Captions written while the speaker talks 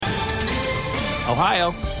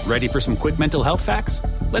Ohio, ready for some quick mental health facts?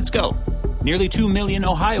 Let's go. Nearly 2 million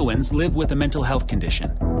Ohioans live with a mental health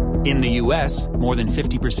condition. In the U.S., more than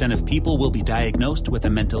 50% of people will be diagnosed with a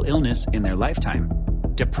mental illness in their lifetime.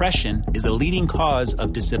 Depression is a leading cause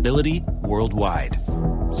of disability worldwide.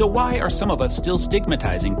 So why are some of us still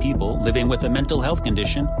stigmatizing people living with a mental health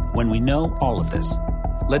condition when we know all of this?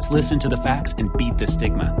 Let's listen to the facts and beat the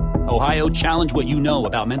stigma. Ohio, challenge what you know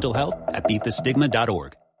about mental health at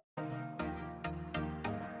beatthestigma.org.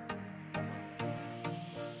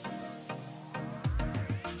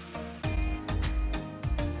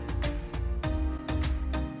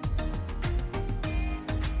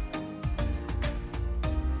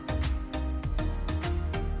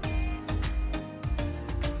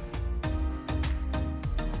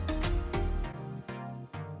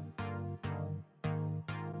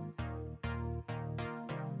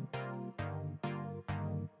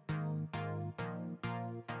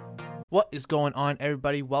 What is going on,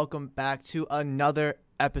 everybody? Welcome back to another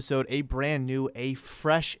episode, a brand new, a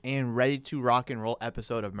fresh and ready to rock and roll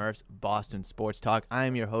episode of Murph's Boston Sports Talk. I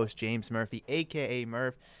am your host, James Murphy, aka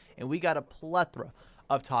Murph, and we got a plethora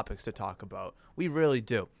of topics to talk about. We really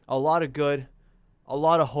do. A lot of good, a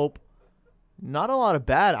lot of hope, not a lot of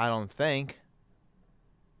bad, I don't think,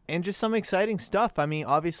 and just some exciting stuff. I mean,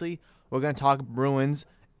 obviously, we're going to talk Bruins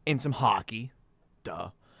and some hockey. Duh.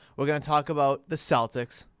 We're going to talk about the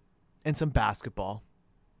Celtics and some basketball.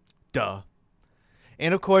 Duh.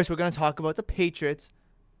 And of course, we're going to talk about the Patriots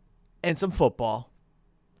and some football.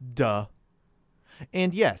 Duh.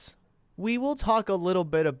 And yes, we will talk a little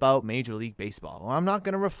bit about Major League Baseball. I'm not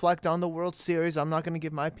going to reflect on the World Series. I'm not going to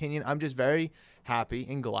give my opinion. I'm just very happy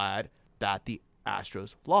and glad that the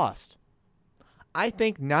Astros lost. I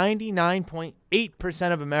think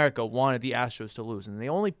 99.8% of America wanted the Astros to lose. And the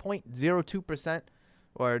only 0.02%,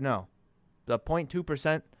 or no, the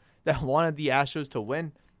 0.2% that wanted the Astros to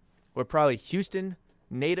win were probably Houston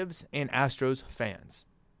natives and Astros fans.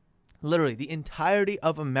 Literally, the entirety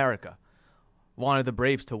of America wanted the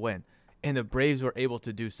Braves to win, and the Braves were able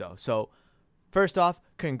to do so. So, first off,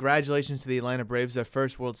 congratulations to the Atlanta Braves, their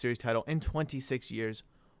first World Series title in 26 years.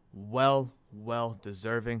 Well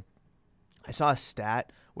deserving. I saw a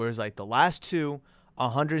stat where it was like the last two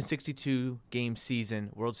 162-game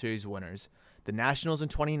season World Series winners, the Nationals in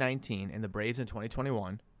 2019 and the Braves in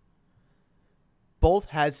 2021, both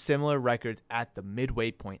had similar records at the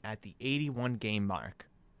midway point, at the 81-game mark.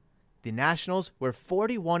 The Nationals were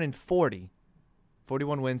 41-40,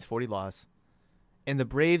 41 wins, 40 losses, and the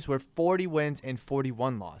Braves were 40 wins and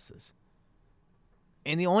 41 losses.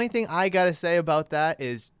 And the only thing I got to say about that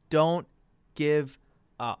is don't give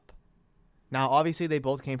up. Now, obviously, they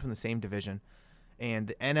both came from the same division, and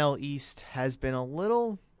the NL East has been a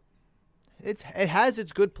little... It has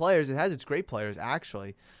its good players. It has its great players,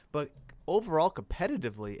 actually, but overall,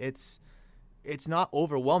 competitively, it's not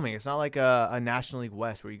overwhelming. It's not like a National League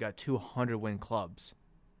West where you got 200-win clubs.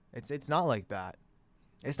 It's not like that.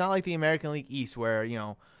 It's not like the American League East where,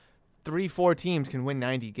 3-4 teams can win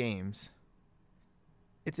 90 games.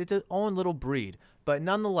 It's its own little breed. But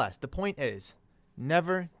nonetheless, the point is,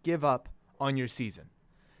 never give up on your season.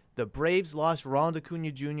 The Braves lost Ronald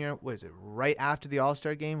Acuna Jr., right after the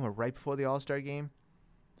All-Star game or right before the All-Star game?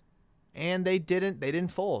 And they didn't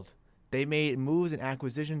fold. They made moves and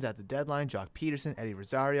acquisitions at the deadline. Jock Peterson, Eddie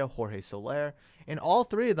Rosario, Jorge Soler, and all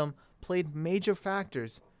three of them played major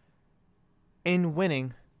factors in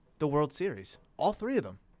winning the World Series. All three of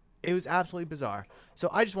them. It was absolutely bizarre. So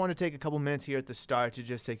I just want to take a couple minutes here at the start to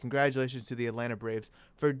just say congratulations to the Atlanta Braves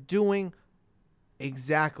for doing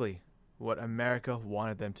exactly what America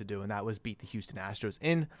wanted them to do, and that was beat the Houston Astros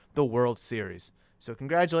in the World Series. So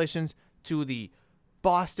congratulations to the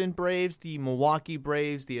Boston Braves, the Milwaukee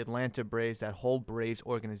Braves, the Atlanta Braves, that whole Braves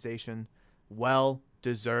organization. Well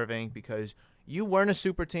deserving, because you weren't a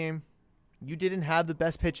super team. You didn't have the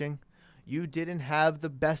best pitching. You didn't have the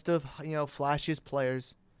best of, flashiest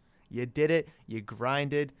players. You did it. You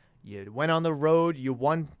grinded. You went on the road. You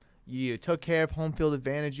won. You took care of home field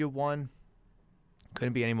advantage. You won.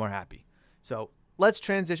 Couldn't be any more happy. So let's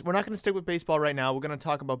transition. We're not going to stick with baseball right now. We're going to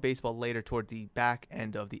talk about baseball later toward the back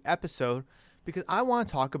end of the episode, because I want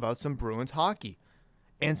to talk about some Bruins hockey.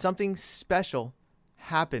 And something special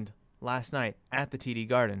happened last night at the TD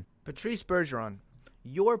Garden. Patrice Bergeron,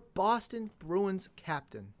 your Boston Bruins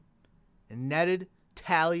captain, netted,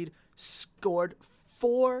 tallied, scored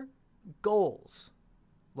 4 goals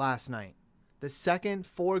last night. The second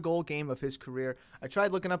 4-goal game of his career. I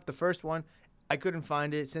tried looking up the first one. I couldn't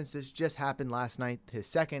find it since this just happened last night, his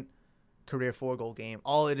second career 4-goal game.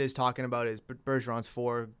 All it is talking about is Bergeron's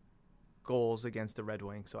 4 goals against the Red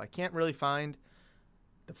Wings. So I can't really find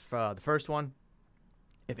the first one.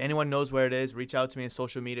 If anyone knows where it is, reach out to me on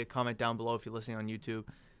social media. Comment down below if you're listening on YouTube.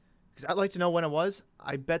 Because I'd like to know when it was.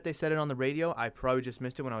 I bet they said it on the radio. I probably just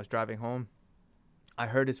missed it when I was driving home. I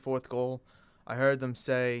heard his fourth goal. I heard them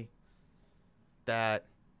say that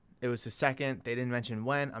it was the second. They didn't mention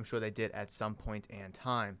when. I'm sure they did at some point and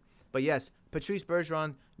time. But yes, Patrice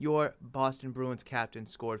Bergeron, your Boston Bruins captain,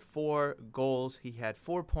 scored 4 goals. He had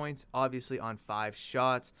 4 points, obviously, on 5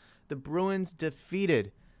 shots. The Bruins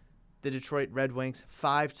defeated the Detroit Red Wings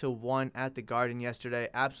 5-1 at the Garden yesterday.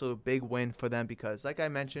 Absolute big win for them because, like I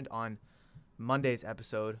mentioned on Monday's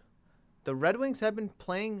episode, the Red Wings have been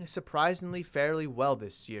playing surprisingly fairly well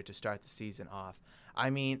this year to start the season off. I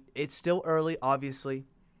mean, it's still early, obviously.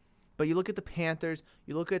 But you look at the Panthers,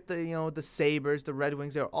 you look at the Sabres, the Red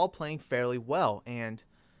Wings, they're all playing fairly well. And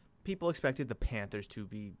people expected the Panthers to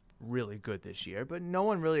be really good this year, but no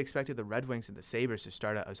one really expected the Red Wings and the Sabres to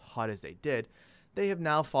start out as hot as they did. They have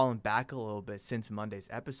now fallen back a little bit since Monday's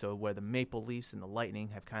episode, where the Maple Leafs and the Lightning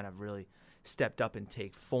have kind of really stepped up and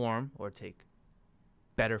take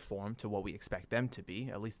better form to what we expect them to be,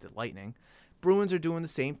 at least the Lightning. Bruins are doing the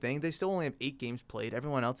same thing. They still only have 8 games played.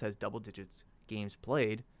 Everyone else has double digits games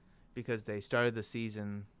played, because they started the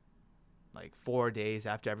season like 4 days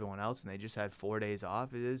after everyone else, and they just had 4 days off.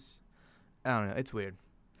 I don't know, it's weird.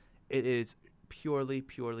 It is purely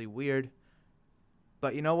weird.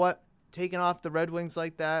 But you know what? Taking off the Red Wings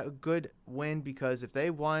like that, a good win, because if they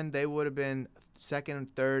won, they would have been second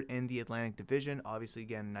and third in the Atlantic Division. Obviously,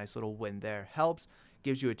 again, a nice little win there helps.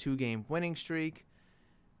 Gives you a 2-game winning streak.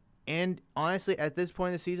 And honestly, at this point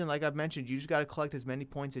in the season, like I've mentioned, you just got to collect as many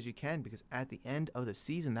points as you can, because at the end of the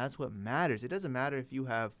season, that's what matters. It doesn't matter if you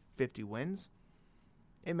have 50 wins.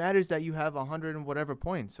 It matters that you have 100 and whatever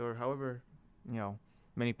points, or however,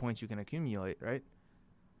 many points you can accumulate, right?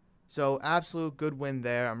 So absolute good win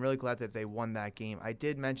there. I'm really glad that they won that game. I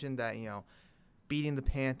did mention that, beating the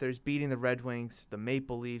Panthers, beating the Red Wings, the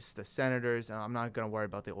Maple Leafs, the Senators. I'm not going to worry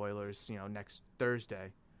about the Oilers, next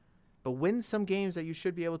Thursday. But win some games that you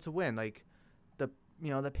should be able to win. Like the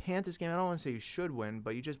Panthers game, I don't want to say you should win,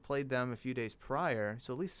 but you just played them a few days prior,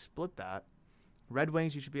 so at least split that. Red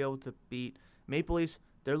Wings, you should be able to beat. Maple Leafs,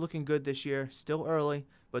 they're looking good this year. Still early,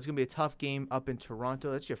 but it's going to be a tough game up in Toronto.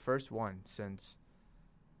 That's your first one since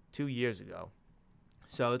 2 years ago.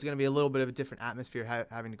 So it's going to be a little bit of a different atmosphere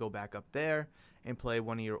having to go back up there and play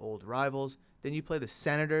one of your old rivals. Then you play the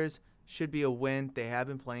Senators. Should be a win. They have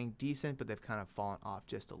been playing decent, but they've kind of fallen off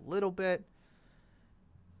just a little bit.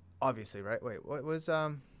 Obviously, right? Wait, what was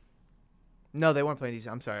No, they weren't playing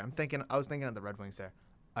decent. I'm sorry. I was thinking of the Red Wings there.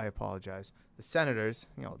 I apologize. The Senators,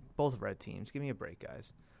 both red teams. Give me a break,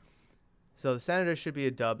 guys. So the Senators should be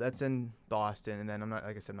a dub. That's in Boston, and then I'm not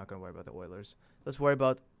going to worry about the Oilers. Let's worry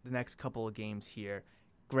about the next couple of games here.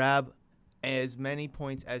 Grab as many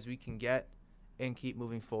points as we can get and keep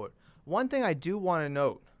moving forward. One thing I do want to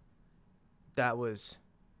note that was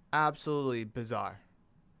absolutely bizarre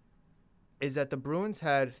is that the Bruins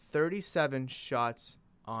had 37 shots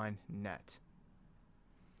on net.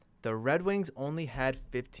 The Red Wings only had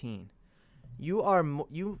 15.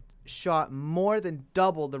 You shot more than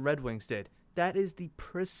double the Red Wings did. That is the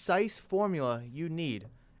precise formula you need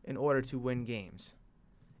in order to win games.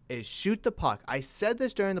 Is shoot the puck. I said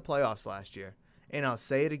this during the playoffs last year, and I'll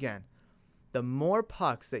say it again. The more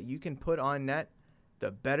pucks that you can put on net,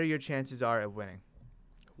 the better your chances are at winning.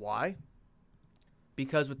 Why?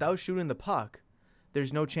 Because without shooting the puck,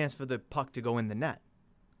 there's no chance for the puck to go in the net,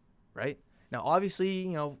 right? Now,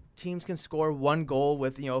 obviously, teams can score one goal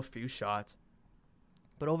with, a few shots.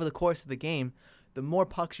 But over the course of the game, the more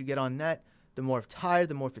pucks you get on net, the more tired,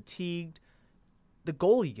 the more fatigued the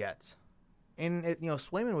goalie gets. And,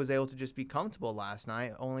 Swayman was able to just be comfortable last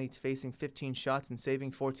night, only facing 15 shots and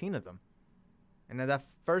saving 14 of them. And that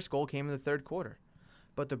first goal came in the third quarter.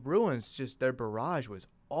 But the Bruins, their barrage was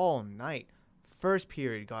all night. First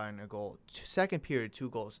period got in a goal. Second period, 2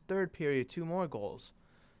 goals. Third period, 2 more goals.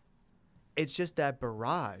 It's just that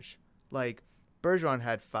barrage. Like, Bergeron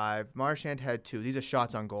had 5. Marchand had 2. These are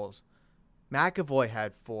shots on goals. McAvoy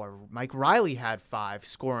had 4. Mike Riley had 5,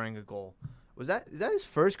 scoring a goal. Is that his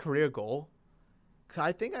first career goal? 'Cause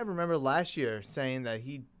I think I remember last year saying that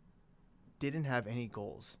he didn't have any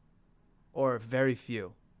goals. Or very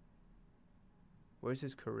few. Where's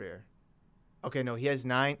his career? Okay, no, he has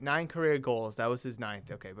 9 career goals. That was his 9th.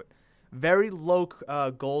 Okay, but very low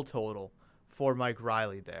goal total for Mike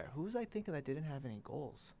Riley there. Who was I thinking that didn't have any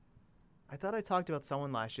goals? I thought I talked about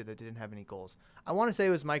someone last year that didn't have any goals. I want to say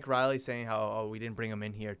it was Mike Riley saying how we didn't bring him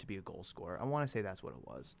in here to be a goal scorer. I want to say that's what it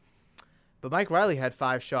was. But Mike Riley had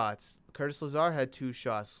 5 shots. Curtis Lazar had 2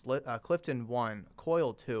 shots. Clifton 1.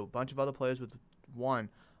 Coyle 2. A bunch of other players with 1.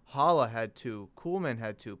 Hala had 2. Kuhlman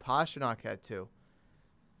had 2. Pasternak had 2.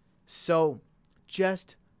 So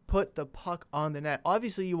just put the puck on the net.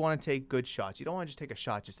 Obviously, you want to take good shots. You don't want to just take a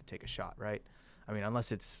shot just to take a shot, right? I mean,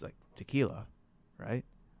 unless it's like tequila, right?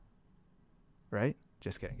 Right?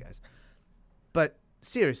 Just kidding, guys. But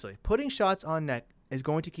seriously, putting shots on net is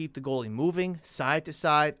going to keep the goalie moving side to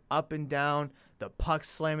side, up and down, the puck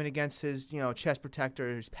slamming against his, chest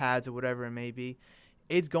protector, his pads, or whatever it may be.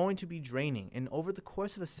 It's going to be draining. And over the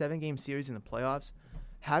course of a 7-game series in the playoffs,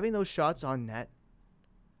 having those shots on net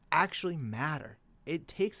actually matter. It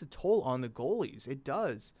takes a toll on the goalies. It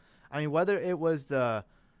does. I mean, whether it was the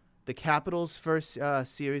Capitals' first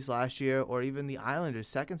series last year or even the Islanders'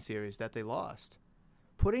 second series that they lost,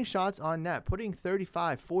 putting shots on net, putting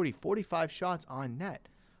 35, 40, 45 shots on net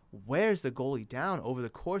wears the goalie down over the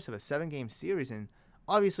course of a 7-game series. And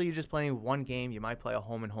obviously, you're just playing one game. You might play a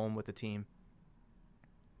home-and-home with the team.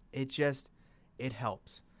 It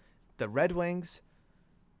helps. The Red Wings,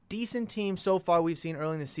 decent team so far we've seen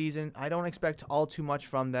early in the season. I don't expect all too much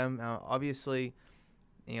from them. Obviously,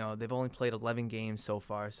 they've only played 11 games so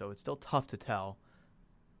far, so it's still tough to tell.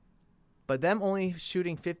 But them only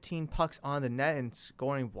shooting 15 pucks on the net and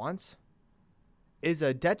scoring once is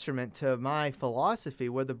a detriment to my philosophy,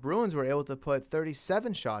 where the Bruins were able to put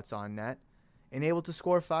 37 shots on net and able to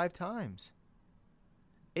score 5 times.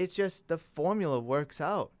 It's just the formula works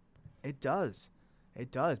out. It does.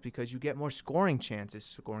 It does, because you get more scoring chances,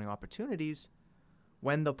 scoring opportunities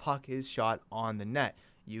when the puck is shot on the net.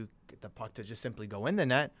 You get the puck to just simply go in the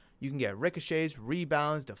net. You can get ricochets,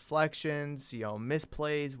 rebounds, deflections,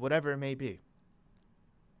 misplays, whatever it may be.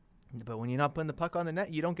 But when you're not putting the puck on the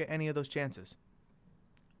net, you don't get any of those chances.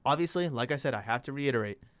 Obviously, like I said, I have to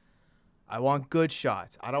reiterate, I want good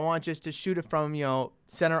shots. I don't want just to shoot it from,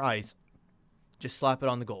 center ice, just slap it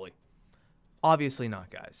on the goalie. Obviously not,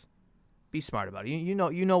 guys. Be smart about it. You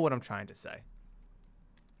know what I'm trying to say.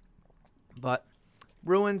 But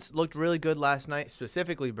Bruins looked really good last night,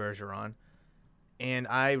 specifically Bergeron. And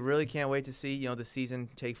I really can't wait to see, the season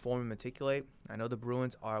take form and matriculate. I know the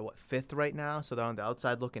Bruins are, 5th right now, so they're on the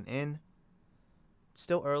outside looking in. It's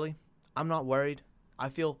still early. I'm not worried. I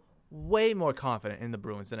feel way more confident in the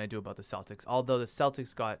Bruins than I do about the Celtics, although the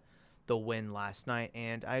Celtics got the win last night.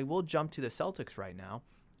 And I will jump to the Celtics right now.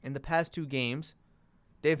 In the past 2 games,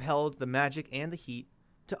 they've held the Magic and the Heat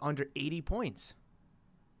to under 80 points.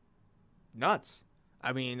 Nuts.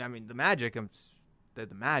 I mean, the Magic, they're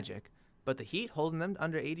the Magic, but the Heat holding them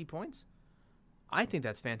under 80 points? I think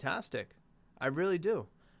that's fantastic. I really do.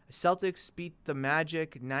 The Celtics beat the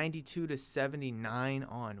Magic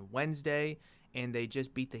 92-79 on Wednesday, and they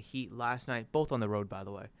just beat the Heat last night, both on the road, by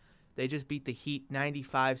the way. They just beat the Heat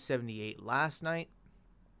 95-78 last night.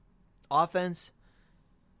 Offense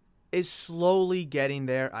is slowly getting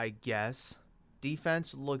there, I guess.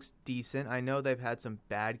 Defense looks decent. I know they've had some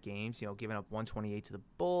bad games, giving up 128 to the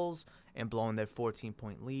Bulls and blowing their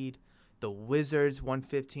 14-point lead. The Wizards,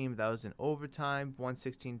 115, that was in overtime,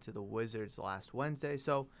 116 to the Wizards last Wednesday.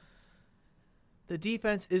 So the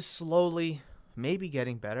defense is slowly maybe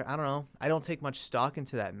getting better. I don't know. I don't take much stock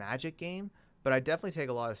into that Magic game, but I definitely take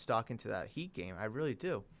a lot of stock into that Heat game. I really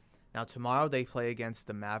do. Now, tomorrow they play against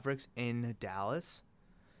the Mavericks in Dallas.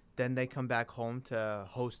 Then they come back home to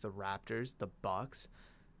host the Raptors, the Bucks.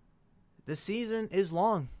 The season is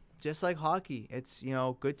long, just like hockey. It's,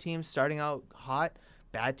 good teams starting out hot,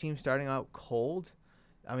 bad teams starting out cold.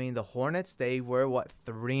 I mean, the Hornets, they were,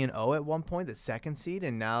 3-0 at one point, the 2nd seed,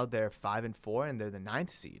 and now they're 5-4, and they're the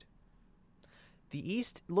 9th seed. The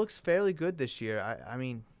East looks fairly good this year. I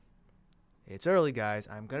mean, it's early, guys.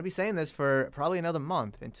 I'm going to be saying this for probably another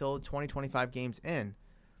month until 20-25 games in.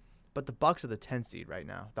 But the Bucks are the 10th seed right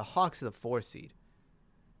now. The Hawks are the 4th seed.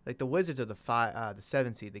 Like the Wizards are the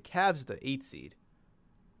 7th seed. The Cavs are the 8th seed.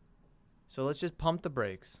 So let's just pump the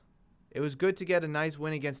brakes. It was good to get a nice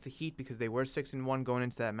win against the Heat because they were 6-1 going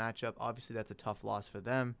into that matchup. Obviously, that's a tough loss for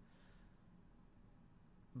them.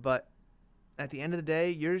 But at the end of the day,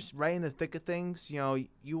 you're just right in the thick of things.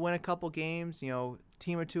 You win a couple games.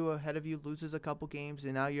 Team or two ahead of you loses a couple games,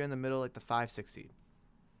 and now you're in the middle, like the 5-6 seed.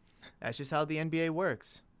 That's just how the NBA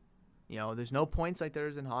works. There's no points like there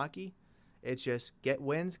is in hockey. It's just get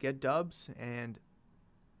wins, get dubs, and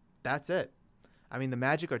that's it. I mean, the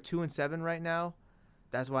Magic are 2-7 right now.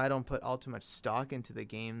 That's why I don't put all too much stock into the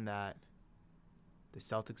game that the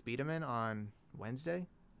Celtics beat them in on Wednesday.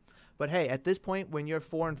 But hey, at this point, when you're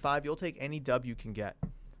 4-5, you'll take any dub you can get.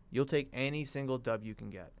 You'll take any single dub you can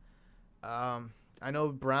get. I know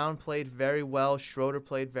Brown played very well. Schroeder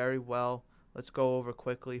played very well. Let's go over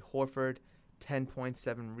quickly. Horford,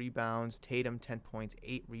 10.7 rebounds. Tatum, 10 points,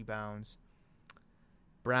 8 rebounds.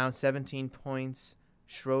 Brown, 17 points.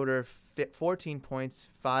 Schroeder, 14 points,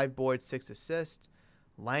 5 boards, 6 assists.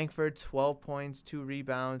 Langford, 12 points, 2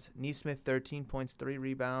 rebounds. Nesmith, 13 points, 3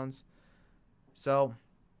 rebounds. So,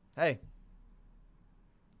 hey,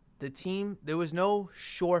 the team, there was no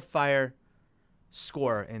surefire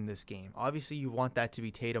scorer in this game. Obviously, you want that to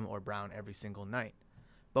be Tatum or Brown every single night.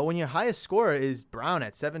 But when your highest scorer is Brown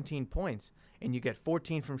at 17 points, and you get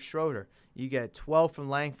 14 from Schroeder, you get 12 from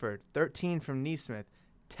Langford, 13 from Nesmith,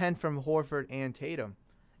 10 from Horford and Tatum,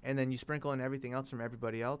 and then you sprinkle in everything else from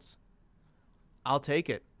everybody else, I'll take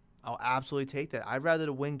it. I'll absolutely take that. I'd rather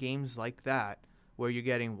to win games like that where you're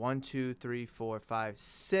getting 1, 2, 3, 4, 5,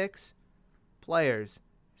 6 players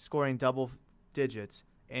scoring double digits,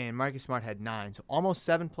 and Marcus Smart had 9. So almost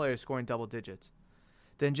 7 players scoring double digits.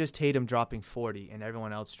 Than just Tatum dropping 40 and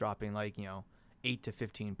everyone else dropping 8 to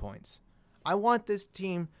 15 points. I want this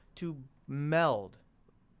team to mold.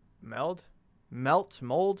 I don't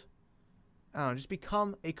know, just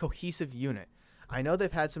become a cohesive unit. I know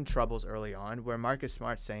they've had some troubles early on where Marcus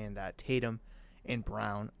Smart's saying that Tatum and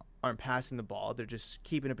Brown aren't passing the ball. They're just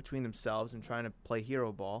keeping it between themselves and trying to play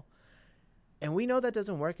hero ball. And we know that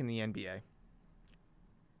doesn't work in the NBA.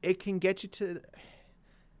 It can get you to...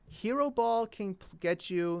 Hero ball can get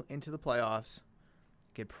you into the playoffs.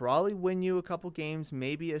 Could probably win you a couple games,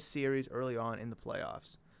 maybe a series early on in the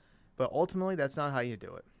playoffs. But ultimately, that's not how you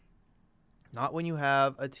do it. Not when you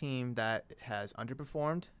have a team that has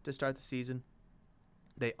underperformed to start the season.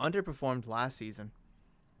 They underperformed last season.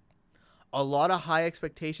 A lot of high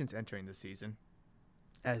expectations entering the season,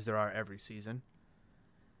 as there are every season.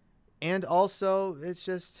 And also, it's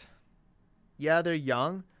just, yeah, they're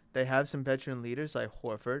young. They have some veteran leaders like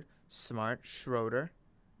Horford, Smart, Schroeder.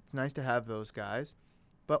 It's nice to have those guys.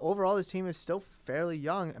 But overall, this team is still fairly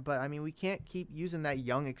young. But, I mean, we can't keep using that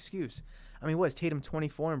young excuse. I mean, what is Tatum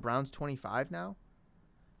 24 and Brown's 25 now?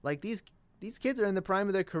 Like, these kids are in the prime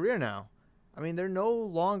of their career now. I mean, they're no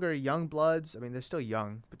longer young bloods. I mean, they're still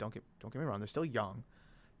young, but don't get me wrong, they're still young.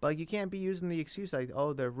 But like, you can't be using the excuse like,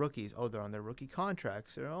 oh, they're rookies. Oh, they're on their rookie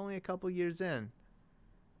contracts. They're only a couple years in.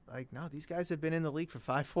 Like, no, these guys have been in the league for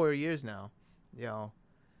 4 years now.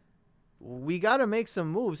 We got to make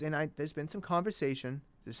some moves. And there's been some conversation.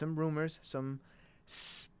 There's some rumors, some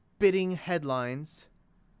spitting headlines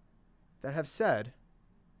that have said,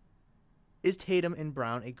 is Tatum and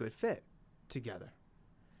Brown a good fit together?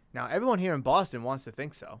 Now, everyone here in Boston wants to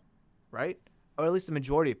think so, right? Or at least the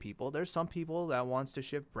majority of people. There's some people that wants to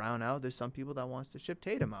ship Brown out. There's some people that wants to ship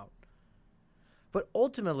Tatum out. But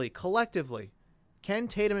ultimately, collectively, can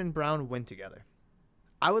Tatum and Brown win together?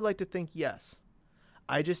 I would like to think yes.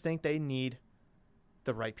 I just think they need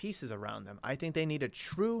the right pieces around them. I think they need a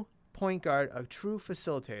true point guard, a true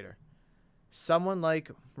facilitator. Someone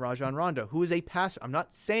like Rajon Rondo, who is a passer. I'm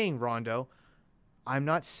not saying Rondo.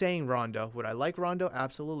 Would I like Rondo?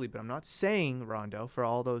 Absolutely. But I'm not saying Rondo for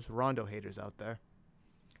all those Rondo haters out there.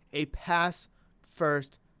 A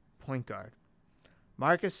pass-first point guard.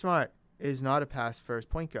 Marcus Smart is not a pass-first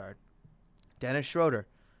point guard. Dennis Schroeder,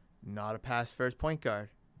 not a pass-first point guard.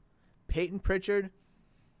 Peyton Pritchard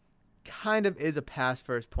kind of is a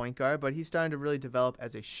pass-first point guard, but he's starting to really develop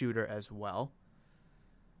as a shooter as well.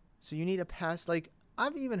 So you need a pass. Like,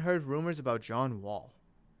 I've even heard rumors about John Wall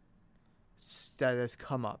that has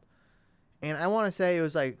come up. And I want to say it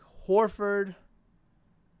was like Horford.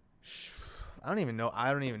 I don't even know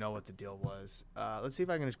what the deal was. Let's see if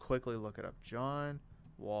I can just quickly look it up. John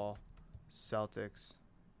Wall, Celtics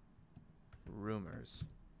rumors.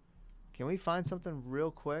 Can we find something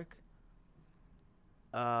real quick?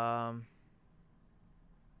 Let's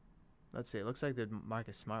see. It looks like the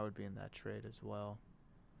Marcus Smart would be in that trade as well.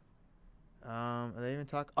 Are they even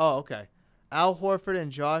talk? Oh, okay. Al Horford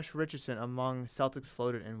and Josh Richardson among Celtics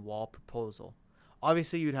floated in Wall proposal.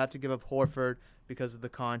 Obviously, you'd have to give up Horford because of the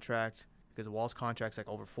contract, because Wall's contract's like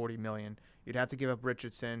over $40 million. You'd have to give up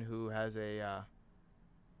Richardson, who has a,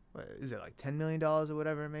 what is it, like $10 million or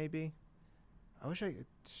whatever it may be? I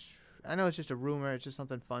know it's just a rumor. It's just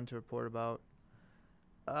something fun to report about.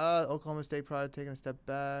 Oklahoma State probably taking a step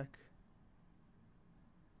back.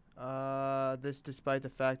 This despite the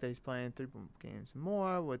fact that he's playing 3 games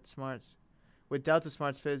more with Delta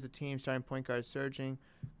Smart's fit as the team starting point guard surging.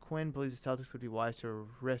 Quinn believes the Celtics would be wise to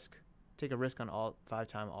take a risk on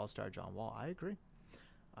 5-time All-Star John Wall. I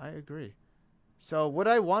agree. So what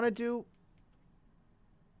I want to do,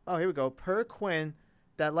 here we go. Per Quinn,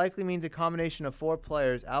 that likely means a combination of 4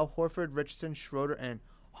 players: Al Horford, Richardson, Schroeder, and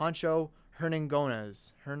Juancho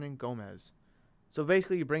Hernangomez. So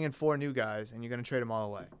basically, you bring in 4 new guys, and you're going to trade them all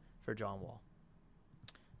away for John Wall.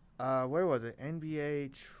 Where was it?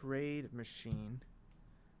 NBA Trade Machine.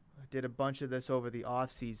 I did a bunch of this over the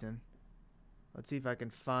offseason. Let's see if I can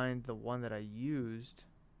find the one that I used.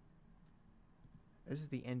 This is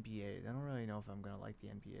the NBA. I don't really know if I'm going to like the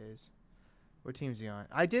NBAs. What team is he on?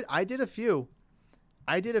 I did a few.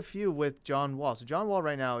 I did a few with John Wall. So John Wall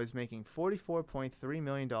right now is making $44.3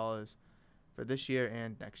 million for this year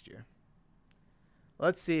and next year.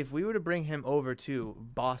 Let's see if we were to bring him over to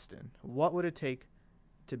Boston, what would it take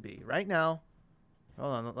to be? Right now,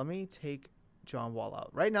 hold on, let me take John Wall out.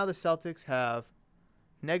 Right now the Celtics have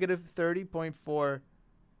negative 30.4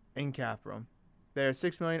 in cap room. They're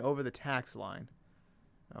 $6 million over the tax line.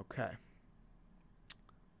 Okay.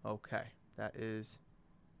 That is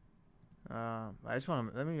I just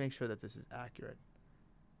want to let me make sure that this is accurate.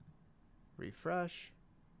 Refresh.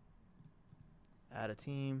 Add a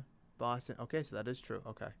team. Boston. Okay, so that is true.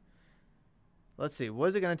 Okay. Let's see. What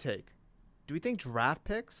is it going to take? Do we think draft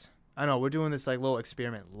picks? I know we're doing this like little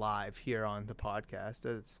experiment live here on the podcast.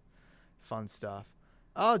 It's fun stuff.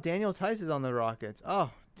 Oh, Daniel Tice is on the Rockets.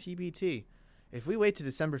 Oh, TBT. If we wait to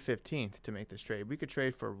December 15th to make this trade, we could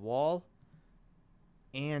trade for Wall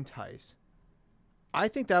and Tice. I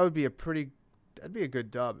think that would be that'd be a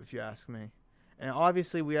good dub if you ask me. And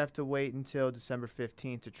obviously we have to wait until December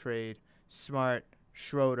 15th to trade Smart,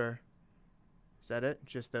 Schroeder. Is that it?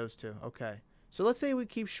 Just those two. Okay. So let's say we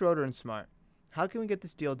keep Schroeder and Smart. How can we get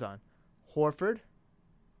this deal done? Horford.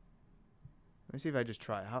 Let me see if I just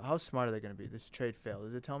try. How smart are they going to be? This trade failed.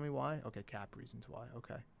 Does it tell me why? Okay, cap reasons why.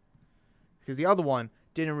 Okay. Because the other one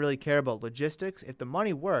didn't really care about logistics. If the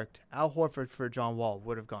money worked, Al Horford for John Wall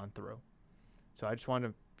would have gone through. So I just wanted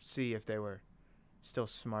to see if they were still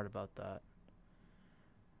smart about that.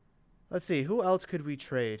 Let's see. Who else could we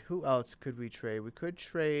trade? We could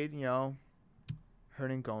trade,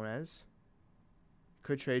 Hernan Gomez.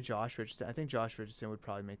 Could trade Josh Richardson. I think Josh Richardson would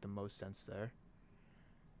probably make the most sense there.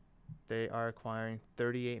 They are acquiring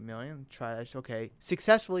 $38 million. Try that. Okay.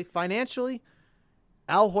 Successfully, financially,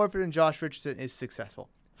 Al Horford and Josh Richardson is successful.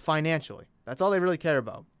 Financially. That's all they really care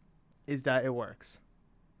about, is that it works.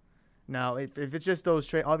 Now, if it's just those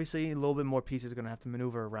trades, obviously a little bit more pieces are going to have to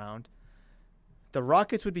maneuver around. The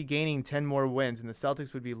Rockets would be gaining 10 more wins, and the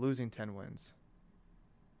Celtics would be losing 10 wins.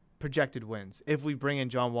 Projected wins, if we bring in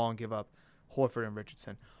John Wall and give up Horford and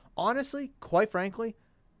Richardson. Honestly, quite frankly,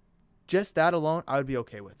 just that alone, I would be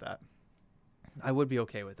okay with that.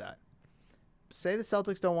 Say the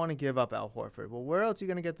Celtics don't want to give up Al Horford. Well, where else are you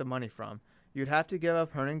going to get the money from? You'd have to give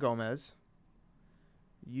up Hernan Gomez.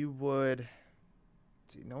 You would...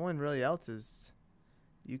 No one really else is...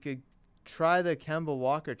 You could try the Kemba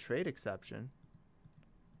Walker trade exception.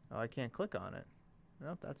 Oh, I can't click on it.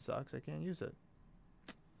 Nope, that sucks. I can't use it.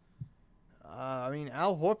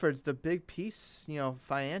 Al Horford's the big piece,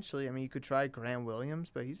 financially. You could try Grant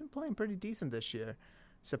Williams, but he's been playing pretty decent this year,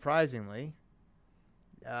 surprisingly.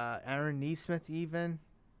 Aaron Nesmith even.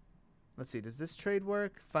 Let's see, does this trade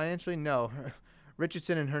work? Financially, no.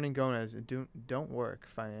 Richardson and Hernan Gomez don't work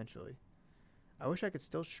financially. I wish I could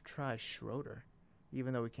still try Schroeder,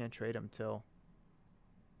 even though we can't trade him till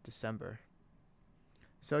December.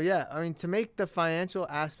 So, yeah, to make the financial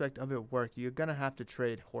aspect of it work, you're going to have to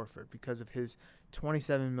trade Horford because of his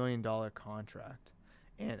 $27 million contract.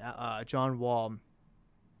 And John Wall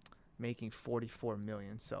making $44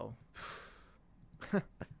 million. So, can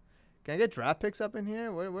I get draft picks up in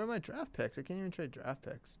here? Where are my draft picks? I can't even trade draft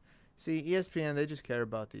picks. See, ESPN, they just care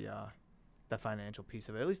about the financial piece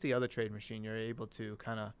of it. At least the other trade machine, you're able to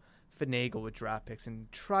kind of finagle with draft picks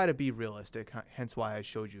and try to be realistic, hence why I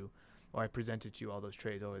showed you or I presented to you all those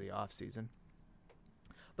trades over the offseason.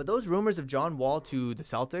 But those rumors of John Wall to the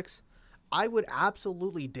Celtics, I would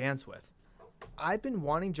absolutely dance with. I've been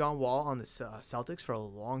wanting John Wall on the Celtics for a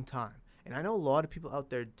long time, and I know a lot of people out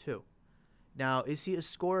there too. Now, is he a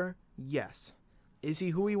scorer? Yes. Is he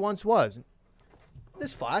who he once was?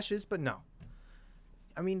 There's flashes, but no.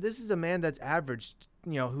 This is a man that's averaged,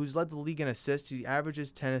 who's led the league in assists. He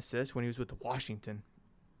averages 10 assists when he was with Washington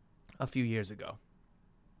a few years ago.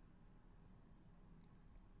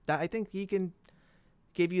 I think he can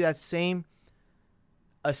give you that same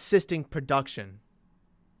assisting production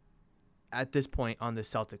at this point on the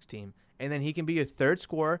Celtics team. And then he can be your third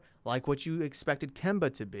scorer like what you expected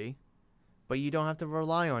Kemba to be. But you don't have to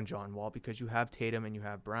rely on John Wall because you have Tatum and you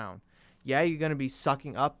have Brown. Yeah, you're going to be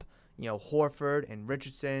sucking up, Horford and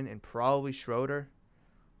Richardson and probably Schroeder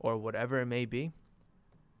or whatever it may be.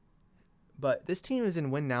 But this team is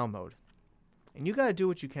in win now mode. And you got to do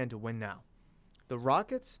what you can to win now. The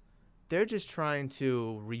Rockets, they're just trying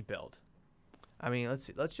to rebuild. Let's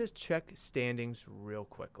see. Let's just check standings real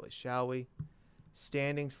quickly, shall we?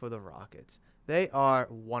 Standings for the Rockets. They are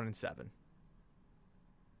 1-7.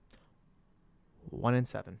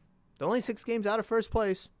 1-7. They're only 6 games out of first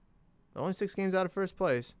place. They're only 6 games out of first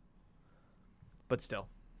place. But still.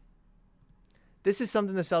 This is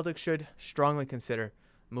something the Celtics should strongly consider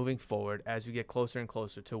moving forward as we get closer and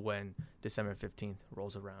closer to when December 15th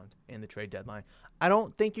rolls around in the trade deadline. I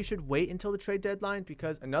don't think you should wait until the trade deadline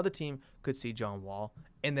because another team could see John Wall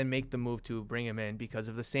and then make the move to bring him in because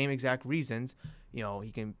of the same exact reasons. You know,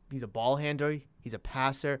 he's a ball handler, he's a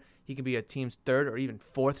passer, he can be a team's third or even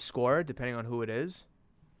fourth scorer depending on who it is.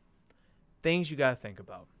 Things you got to think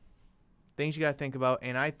about.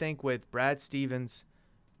 And I think with Brad Stevens,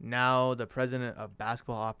 now the president of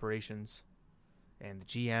basketball operations, and the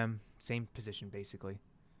GM, same position basically,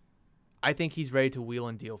 I think he's ready to wheel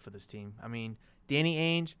and deal for this team. I mean, Danny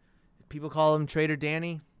Ainge, people call him Trader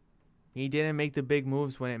Danny. He didn't make the big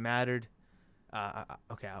moves when it mattered.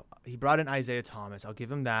 He brought in Isaiah Thomas. I'll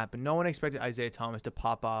give him that. But no one expected Isaiah Thomas to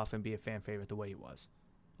pop off and be a fan favorite the way he was.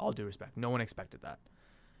 All due respect. No one expected that.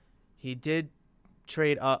 He did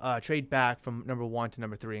trade back from number 1 to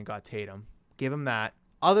number 3 and got Tatum. Give him that.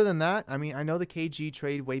 Other than that, I mean, I know the KG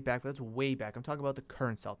trade way back, but that's way back. I'm talking about the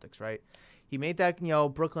current Celtics, right? He made that,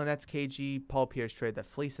 Brooklyn Nets KG Paul Pierce trade, that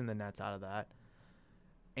fleecing the Nets out of that.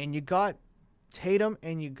 And you got Tatum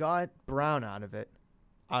and you got Brown out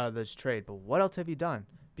of this trade. But what else have you done?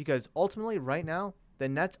 Because ultimately, right now, the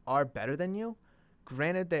Nets are better than you.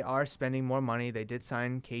 Granted, they are spending more money. They did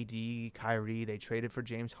sign KD, Kyrie. They traded for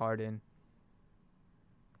James Harden.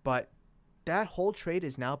 But that whole trade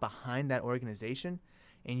is now behind that organization.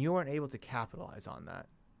 And you weren't able to capitalize on that.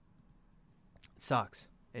 It sucks.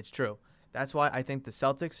 It's true. That's why I think the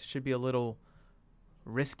Celtics should be a little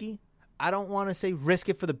risky. I don't want to say risk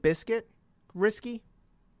it for the biscuit, risky,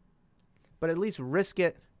 but at least risk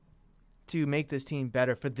it to make this team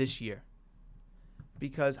better for this year.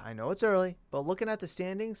 Because I know it's early, but looking at the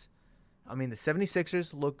standings, I mean, the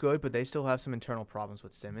 76ers look good, but they still have some internal problems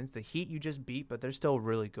with Simmons. The Heat you just beat, but they're still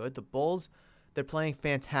really good. The Bulls, they're playing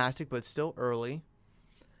fantastic, but it's still early.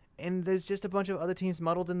 And there's just a bunch of other teams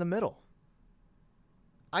muddled in the middle.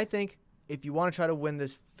 I think if you want to try to win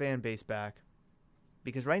this fan base back,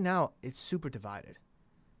 because right now it's super divided.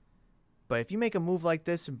 But if you make a move like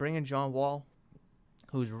this and bring in John Wall,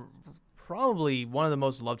 who's probably one of the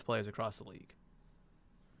most loved players across the league,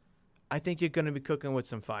 I think you're going to be cooking with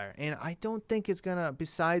some fire. And I don't think it's going to,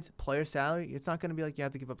 besides player salary, it's not going to be like you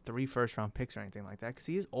have to give up 3 first-round picks or anything like that because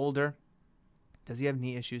he is older. Does he have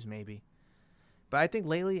knee issues? Maybe. But I think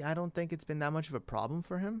lately, I don't think it's been that much of a problem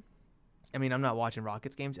for him. I mean, I'm not watching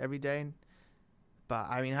Rockets games every day. But,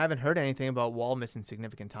 I mean, I haven't heard anything about Wall missing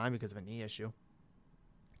significant time because of a knee issue.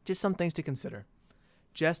 Just some things to consider.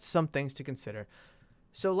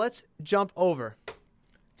 So let's jump over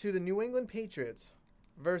to the New England Patriots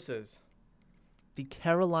versus the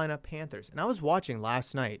Carolina Panthers. And I was watching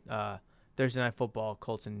last night, Thursday Night Football,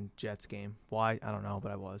 Colts and Jets game. Why? I don't know,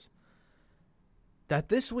 but I was. That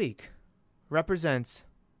this week represents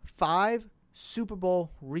 5 Super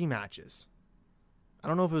Bowl rematches. I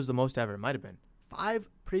don't know if it was the most ever. It might have been. 5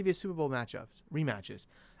 previous Super Bowl rematches.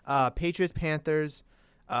 Patriots, Panthers,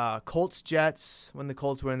 Colts, Jets, when the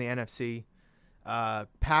Colts were in the NFC.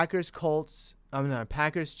 Packers,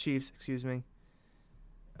 Chiefs, excuse me.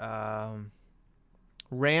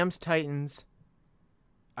 Rams, Titans.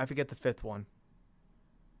 I forget the fifth one.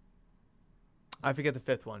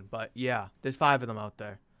 But yeah, there's 5 of them out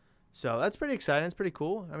there. So that's pretty exciting. It's pretty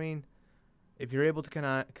cool. I mean, if you're able to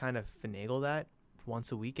kind of finagle that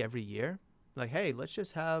once a week every year, like, hey, let's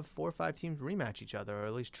just have 4 or 5 teams rematch each other, or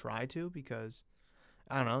at least try to, because,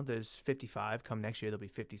 I don't know, there's 55. Come next year, there'll be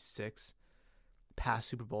 56 past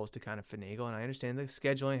Super Bowls to kind of finagle. And I understand the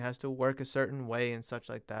scheduling has to work a certain way and such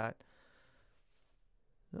like that.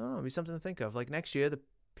 Oh, it'll be something to think of. Like next year, the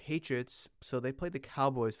Patriots, so they played the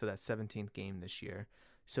Cowboys for that 17th game this year.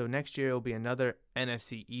 So next year it'll be another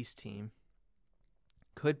NFC East team.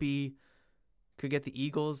 Could get the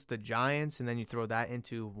Eagles, the Giants, and then you throw that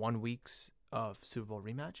into 1 week's of Super Bowl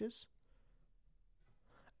rematches.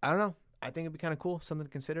 I don't know. I think it'd be kind of cool, something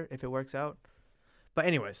to consider if it works out. But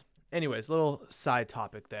anyways, little side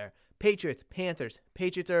topic there. Patriots, Panthers.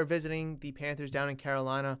 Patriots are visiting the Panthers down in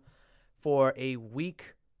Carolina for a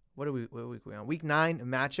week. What week are we on? Week 9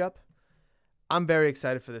 matchup. I'm very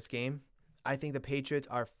excited for this game. I think the Patriots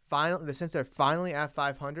are since they're finally at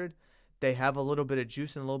 500, they have a little bit of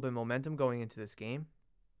juice and a little bit of momentum going into this game.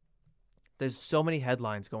 There's so many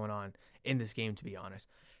headlines going on in this game, to be honest.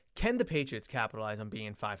 Can the Patriots capitalize on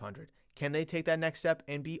being 500? Can they take that next step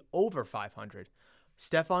and be over 500?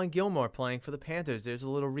 Stephon Gilmore playing for the Panthers. There's a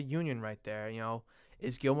little reunion right there. You know,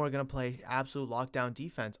 is Gilmore going to play absolute lockdown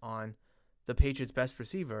defense on the Patriots' best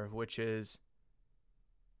receiver, which is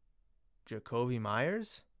Jacoby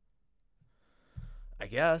Myers? I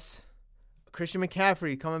guess. Christian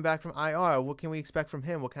McCaffrey coming back from IR. What can we expect from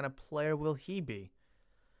him? What kind of player will he be?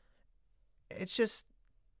 It's just,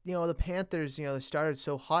 the Panthers, they started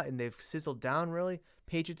so hot and they've sizzled down really.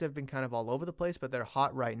 Patriots have been kind of all over the place, but they're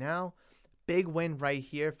hot right now. Big win right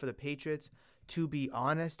here for the Patriots. To be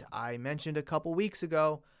honest, I mentioned a couple weeks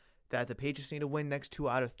ago that the Patriots need to win next 2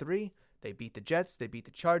 out of 3. They beat the Jets, they beat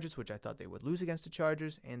the Chargers, which I thought they would lose against the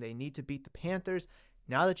Chargers, and they need to beat the Panthers.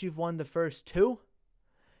 Now that you've won the first 2,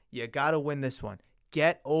 you got to win this one.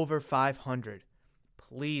 Get over 500.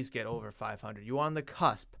 Please get over 500. You're on the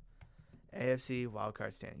cusp. AFC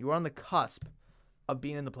wildcard stand. You are on the cusp of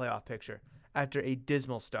being in the playoff picture after a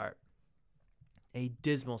dismal start. A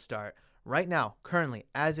dismal start. Right now, currently,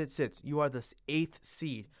 as it sits, you are the 8th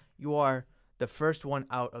seed. You are the first one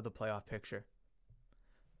out of the playoff picture.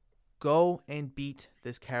 Go and beat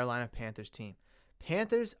this Carolina Panthers team.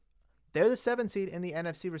 Panthers, they're the 7th seed in the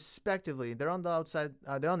NFC respectively. They're on the outside.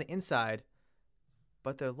 They're on the inside,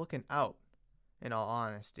 but they're looking out, in all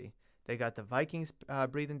honesty. They got the Vikings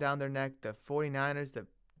breathing down their neck, the 49ers, the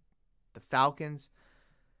Falcons.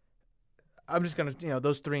 I'm just going to,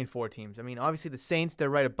 those 3 and 4 teams. I mean, obviously the Saints, they're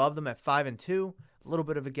right above them at 5 and 2. A little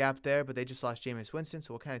bit of a gap there, but they just lost Jameis Winston.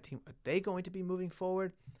 So what kind of team are they going to be moving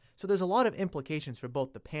forward? So there's a lot of implications for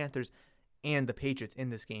both the Panthers and the Patriots in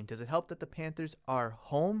this game. Does it help that the Panthers are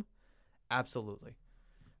home? Absolutely.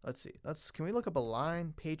 Let's see. Can we look up a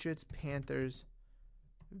line? Patriots, Panthers,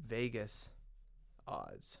 Vegas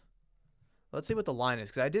odds. Let's see what the line is,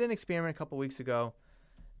 because I did an experiment a couple weeks ago,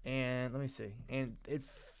 and let me see. And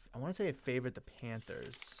I want to say it favored the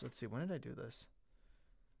Panthers. Let's see. When did I do this?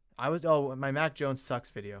 My Mac Jones sucks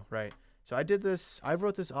video, right? So I did this. I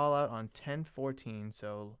wrote this all out on 10/14,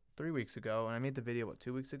 so 3 weeks ago, and I made the video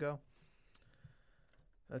 2 weeks ago.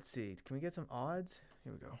 Let's see. Can we get some odds?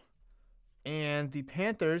 Here we go. And the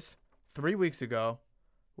Panthers 3 weeks ago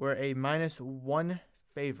were a -1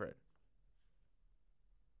 favorite.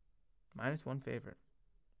 -1 favorite.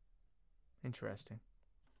 Interesting.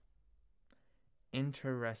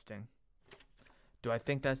 Do I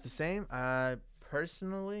think that's the same?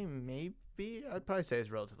 Personally, maybe. I'd probably say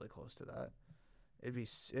it's relatively close to that.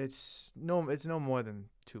 It's no more than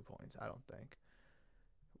 2 points, I don't think.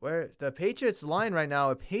 Where the Patriots line right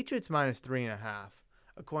now, Patriots -3.5,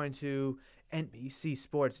 according to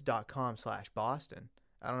NBCSports.com/Boston.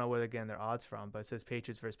 I don't know where they're getting their odds from, but it says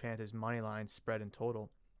Patriots versus Panthers money line spread in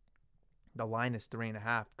total. The line is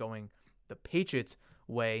 3.5, going the Patriots'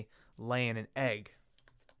 way, laying an egg.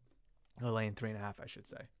 Or laying 3.5, I should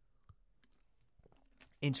say.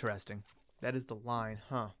 Interesting. That is the line,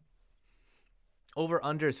 huh? Over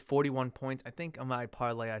under is 41 points. I think on my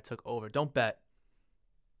parlay I took over. Don't bet.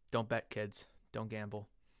 Don't bet, kids. Don't gamble.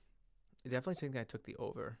 I definitely think I took the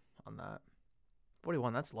over on that.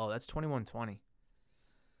 41, that's low. That's 21-20.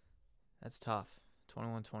 That's tough.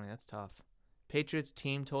 21-20, that's tough. Patriots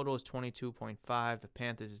team total is 22.5. The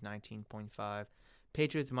Panthers is 19.5.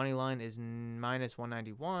 Patriots money line is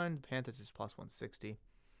 -191. The Panthers is +160.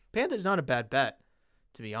 Panthers not a bad bet,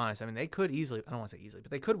 to be honest. I mean, they could easily, I don't want to say easily,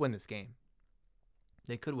 but they could win this game.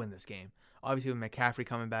 They could win this game. Obviously, with McCaffrey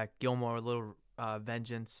coming back, Gilmore a little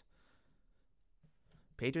vengeance.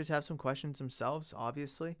 Patriots have some questions themselves,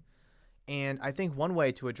 obviously. And I think one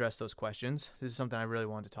way to address those questions, this is something I really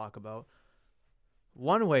wanted to talk about.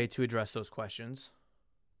 One way to address those questions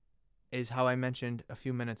is how I mentioned a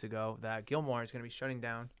few minutes ago that Gilmore is going to be shutting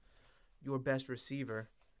down your best receiver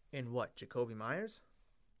in what? Jacoby Myers?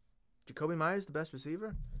 Jacoby Myers the best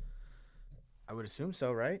receiver? I would assume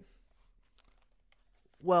so, right?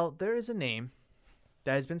 Well, there is a name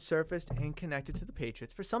that has been surfaced and connected to the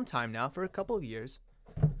Patriots for some time now, for a couple of years.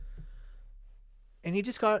 And he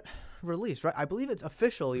just got released, right? I believe it's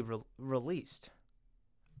officially released.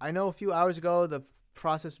 I know a few hours ago the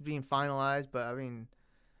process was being finalized, but I mean,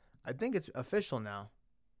 I think it's official now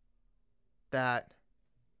that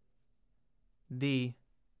the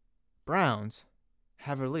Browns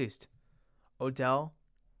have released Odell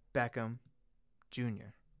Beckham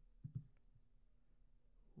Jr.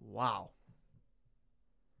 Wow.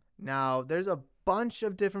 Now, there's a bunch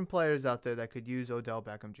of different players out there that could use Odell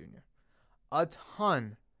Beckham Jr. A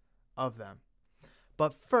ton of them.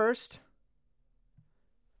 But first,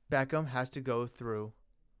 Beckham has to go through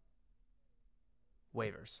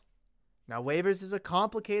waivers. Now, waivers is a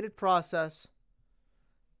complicated process.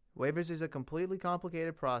 Waivers is a completely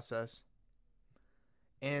complicated process.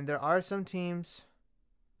 And there are some teams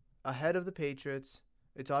ahead of the Patriots.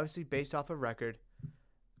 It's obviously based off a record.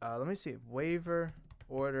 Let me see. Waiver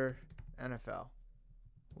order NFL.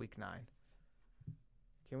 Week 9.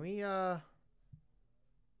 Can we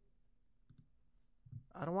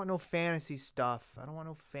I don't want no fantasy stuff. I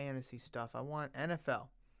want NFL.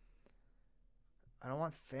 I don't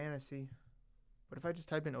want fantasy. What if I just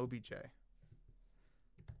type in OBJ?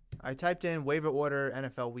 I typed in waiver order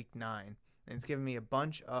NFL Week 9, and it's giving me a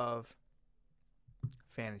bunch of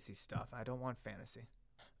fantasy stuff. I don't want fantasy.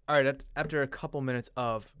 All right, after a couple minutes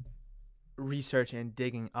of research and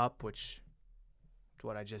digging up, which is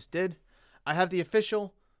what I just did, I have the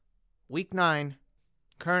official Week 9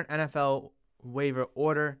 current NFL waiver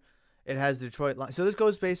order. It has the Detroit Lions. So this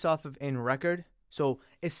goes based off of in record. So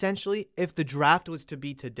essentially, if the draft was to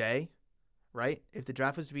be today, right? If the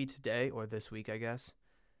draft was to be today or this week, I guess,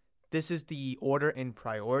 this is the order in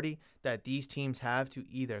priority that these teams have to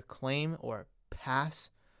either claim or pass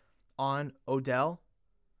on Odell.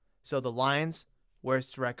 So the Lions,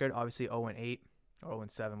 worst record, obviously 0-8 or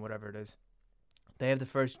 0-7, whatever it is. They have the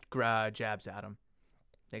first jabs at him.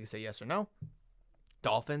 They can say yes or no.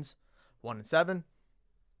 Dolphins, 1-7,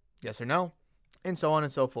 yes or no, and so on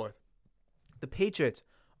and so forth. The Patriots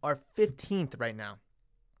are 15th right now.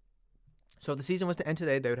 So if the season was to end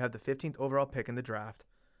today, they would have the 15th overall pick in the draft.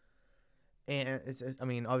 And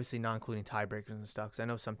obviously not including tiebreakers and stuff, because I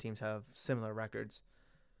know some teams have similar records.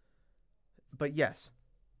 But yes,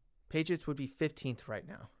 Patriots would be 15th right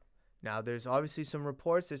now. Now, there's obviously some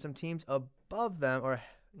reports. There's some teams above them or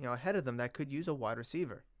ahead of them that could use a wide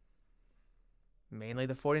receiver. Mainly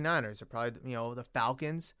the 49ers, or probably the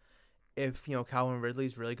Falcons. If Calvin Ridley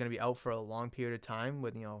is really going to be out for a long period of time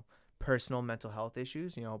with personal mental health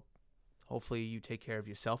issues, hopefully you take care of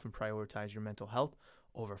yourself and prioritize your mental health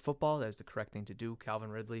over football. That is the correct thing to do. Calvin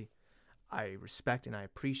Ridley, I respect and I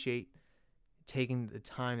appreciate taking the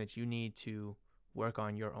time that you need to work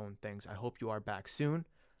on your own things. I hope you are back soon,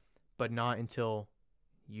 but not until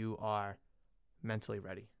you are mentally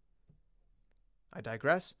ready. I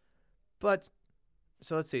digress. But,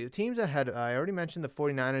 so let's see. The teams ahead, I already mentioned the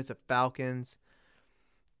 49ers, the Falcons,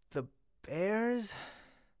 the Bears.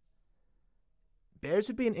 Bears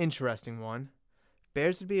would be an interesting one.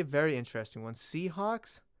 Bears would be a very interesting one.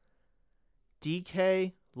 Seahawks,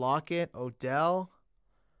 DK, Lockett, Odell.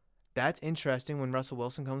 That's interesting when Russell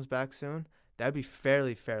Wilson comes back soon. That would be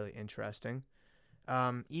fairly interesting.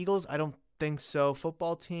 Eagles, I don't think so.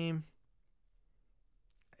 Football team,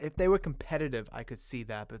 if they were competitive, I could see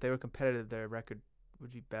that. But if they were competitive, their record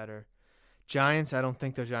would be better. Giants, I don't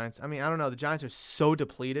think they're Giants. I don't know. The Giants are so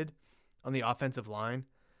depleted on the offensive line.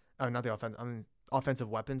 Not the offense. Offensive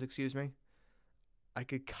weapons, excuse me. I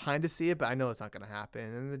could kind of see it, but I know it's not going to happen.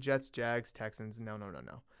 And the Jets, Jags, Texans, no.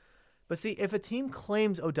 But see, if a team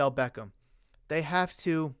claims Odell Beckham, they have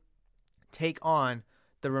to take on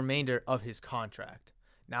the remainder of his contract.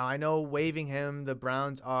 Now, I know waiving him, the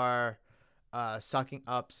Browns are sucking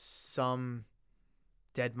up some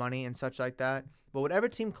dead money and such like that. But whatever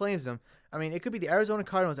team claims him, it could be the Arizona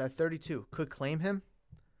Cardinals at 32 could claim him,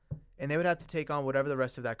 and they would have to take on whatever the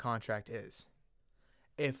rest of that contract is.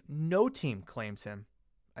 If no team claims him,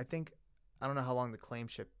 I don't know how long the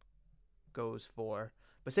claimship goes for,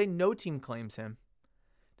 but say no team claims him,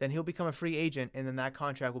 then he'll become a free agent, and then that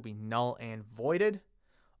contract will be null and voided.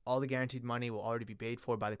 All the guaranteed money will already be paid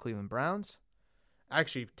for by the Cleveland Browns.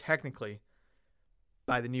 Actually, technically,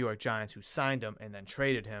 by the New York Giants, who signed him and then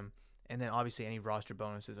traded him, and then obviously any roster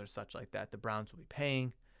bonuses or such like that, the Browns will be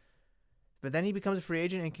paying. But then he becomes a free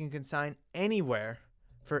agent and can consign anywhere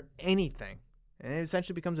for anything. And it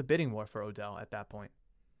essentially becomes a bidding war for Odell at that point.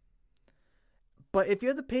 But if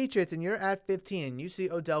you're the Patriots and you're at 15 and you see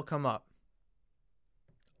Odell come up,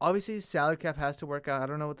 obviously the salary cap has to work out. I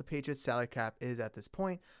don't know what the Patriots salary cap is at this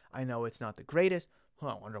point. I know it's not the greatest.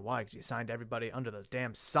 I wonder why, because you signed everybody under the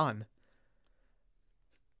damn sun.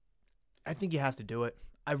 I think you have to do it.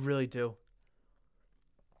 I really do.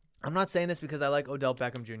 I'm not saying this because I like Odell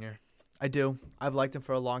Beckham Jr. I do. I've liked him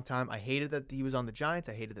for a long time. I hated that he was on the Giants.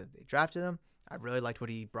 I hated that they drafted him. I really liked what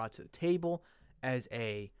he brought to the table as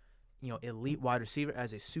a elite wide receiver,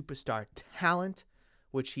 as a superstar talent,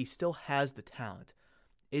 which he still has the talent.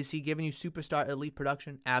 Is he giving you superstar elite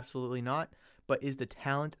production? Absolutely not. But is the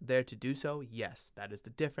talent there to do so? Yes. That is the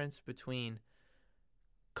difference between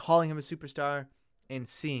calling him a superstar and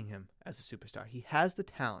seeing him as a superstar. He has the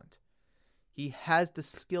talent. He has the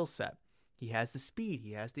skill set. He has the speed.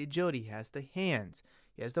 He has the agility. He has the hands.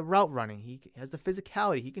 He has the route running. He has the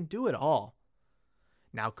physicality. He can do it all.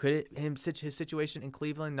 Now, could his situation in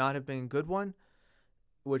Cleveland not have been a good one,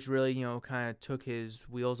 which really, kind of took his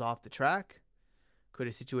wheels off the track? Could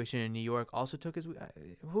his situation in New York also took his?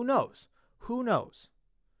 Who knows? Who knows?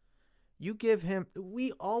 You give him.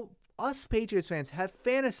 Us Patriots fans have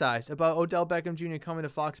fantasized about Odell Beckham Jr. coming to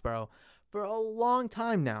Foxborough for a long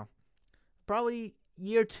time now. Probably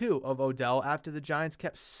year 2 of Odell after the Giants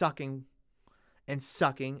kept sucking, and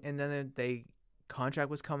then the contract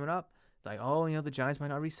was coming up. It's like, oh, the Giants might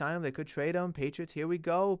not re-sign him. They could trade him. Patriots, here we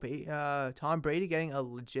go. Tom Brady getting a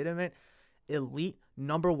legitimate elite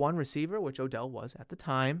number 1 receiver, which Odell was at the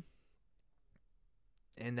time.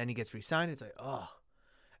 And then he gets re-signed. It's like, oh.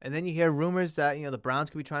 And then you hear rumors that, the Browns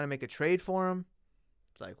could be trying to make a trade for him.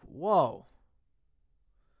 It's like, whoa.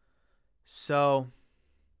 So,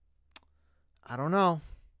 I don't know.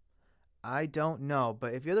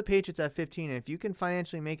 But if you're the Patriots at 15, and if you can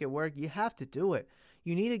financially make it work, you have to do it.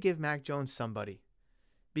 You need to give Mac Jones somebody.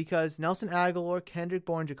 Because Nelson Aguilar, Kendrick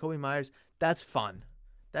Bourne, Jacoby Myers, that's fun.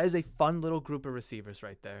 That is a fun little group of receivers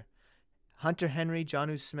right there. Hunter Henry,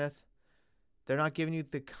 Jonnu Smith, they're not giving you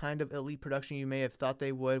the kind of elite production you may have thought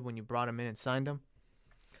they would when you brought them in and signed them.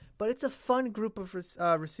 But it's a fun group of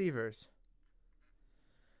receivers.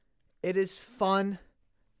 It is fun.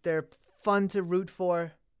 They're fun to root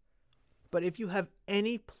for. But if you have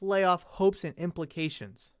any playoff hopes and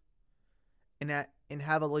implications, and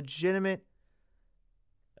have a legitimate,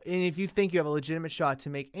 and if you think you have a legitimate shot to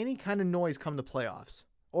make any kind of noise come to playoffs,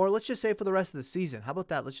 or let's just say for the rest of the season, how about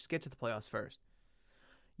that? Let's just get to the playoffs first.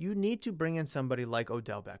 You need to bring in somebody like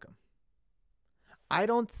Odell Beckham. I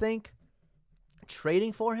don't think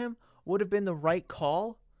trading for him would have been the right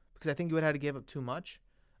call, because I think you would have had to give up too much.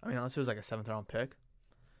 I mean, unless it was like a 7th-round pick.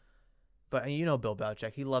 But Bill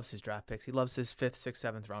Belichick, he loves his draft picks. He loves his 5th, 6th,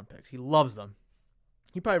 7th-round picks. He loves them.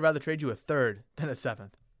 He'd probably rather trade you a 3rd than a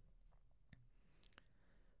 7th.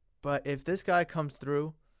 But if this guy comes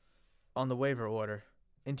through on the waiver order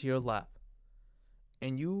into your lap,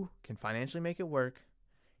 and you can financially make it work,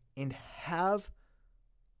 and have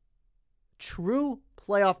true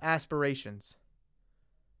playoff aspirations,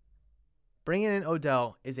 bringing in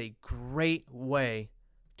Odell is a great way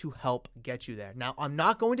to help get you there. Now, I'm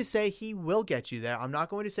not going to say he will get you there. I'm not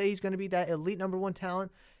going to say he's going to be that elite number 1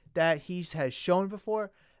 talent that he has shown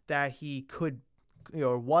before, that he could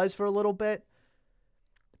or was for a little bit.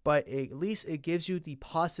 But at least it gives you the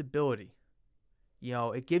possibility.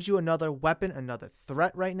 It gives you another weapon, another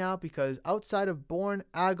threat right now, because outside of Bourne,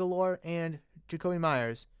 Aguilar, and Jacoby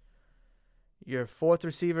Myers, your 4th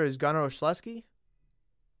receiver is Gunnar Olszewski.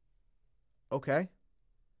 Okay.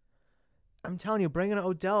 I'm telling you, bringing in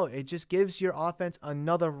Odell, it just gives your offense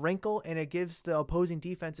another wrinkle, and it gives the opposing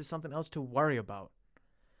defenses something else to worry about.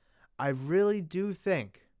 I really do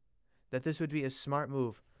think that this would be a smart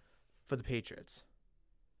move for the Patriots.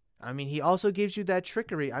 I mean, he also gives you that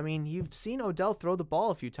trickery. I mean, you've seen Odell throw the ball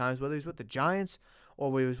a few times, whether he's with the Giants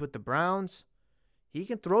or whether he was with the Browns. He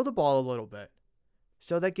can throw the ball a little bit.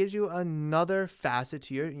 So that gives you another facet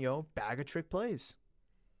to your, bag of trick plays.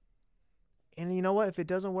 And you know what? If it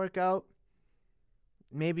doesn't work out,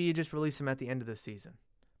 maybe you just release him at the end of the season.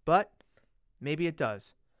 But maybe it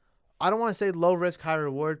does. I don't want to say low risk, high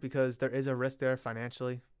reward, because there is a risk there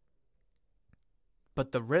financially.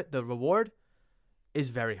 But the reward is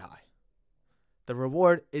very high. The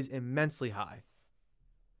reward is immensely high.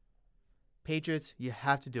 Patriots, you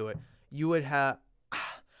have to do it. You would have, I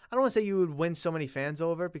don't want to say you would win so many fans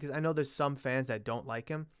over, because I know there's some fans that don't like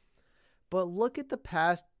him. But look at the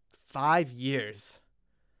past 5 years.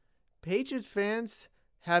 Patriots fans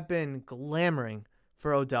have been clamoring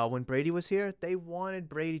for Odell. When Brady was here, they wanted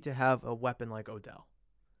Brady to have a weapon like Odell.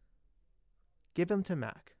 Give him to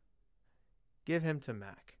Mac. Give him to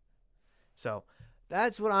Mac. So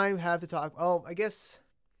that's what I have to talk. Oh, I guess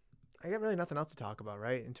I got really nothing else to talk about,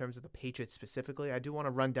 right? In terms of the Patriots specifically, I do want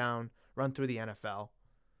to run through the NFL.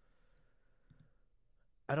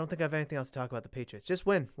 I don't think I have anything else to talk about the Patriots. Just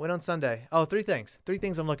win on Sunday. Oh, 3 things. 3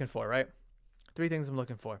 things I'm looking for, right? 3 things I'm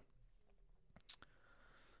looking for.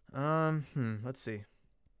 Let's see.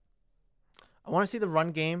 I want to see the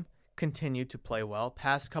run game continue to play well.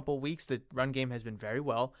 Past couple weeks, the run game has been very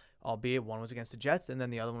well, albeit one was against the Jets, and then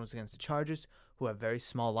the other one was against the Chargers, who have very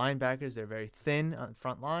small linebackers. They're very thin on the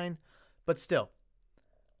front line. But still,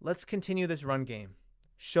 let's continue this run game.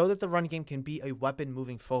 Show that the run game can be a weapon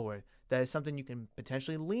moving forward. That is something you can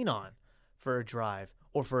potentially lean on for a drive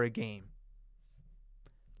or for a game.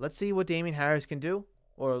 Let's see what Damien Harris can do,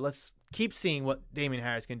 or let's keep seeing what Damien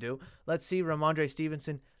Harris can do. Let's see Ramondre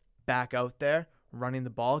Stevenson back out there running the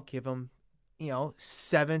ball. Give him,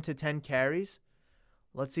 7 to 10 carries.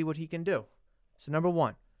 Let's see what he can do. So number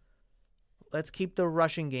 1, let's keep the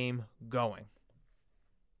rushing game going.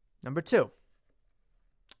 Number 2,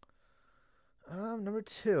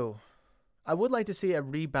 I would like to see a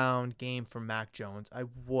rebound game from Mac Jones. I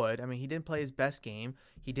would. I mean, he didn't play his best game.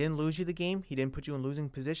 He didn't lose you the game. He didn't put you in losing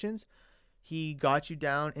positions. He got you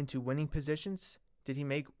down into winning positions. Did he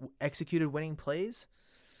make executed winning plays?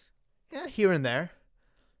 Yeah, here and there.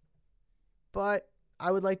 but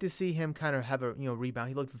I would like to see him kind of have a rebound.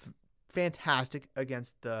 He looked fantastic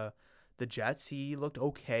against the Jets. He looked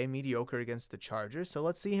okay, mediocre against the Chargers. So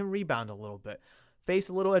let's see him rebound a little bit, face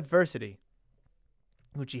a little adversity,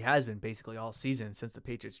 which he has been basically all season since the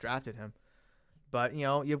Patriots drafted him. But,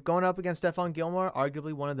 you're going up against Stephon Gilmore,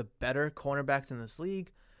 arguably one of the better cornerbacks in this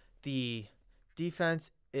league. The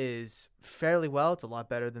defense is fairly well. It's a lot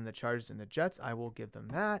better than the Chargers and the Jets. I will give them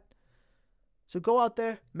that. So go out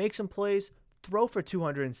there, make some plays, throw for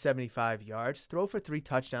 275 yards, throw for 3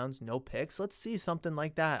 touchdowns, no picks. Let's see something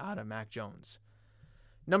like that out of Mac Jones.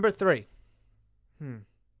 Number three.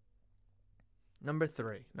 Number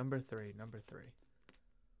three.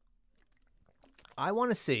 I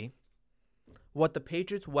want to see what the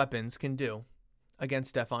Patriots' weapons can do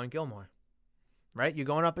against Stephon Gilmore. Right? You're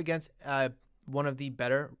going up against one of the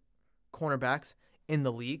better cornerbacks in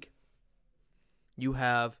the league. You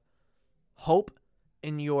have hope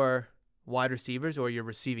in your wide receivers or your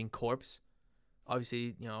receiving corps.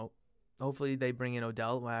 Obviously, hopefully they bring in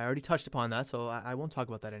Odell. I already touched upon that, so I won't talk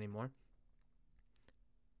about that anymore.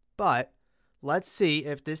 But let's see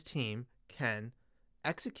if this team can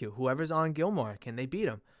execute. Whoever's on Gilmore, can they beat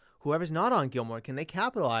him? Whoever's not on Gilmore, can they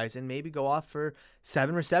capitalize and maybe go off for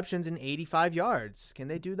 7 receptions and 85 yards? Can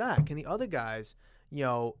they do that? Can the other guys,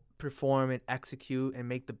 perform and execute and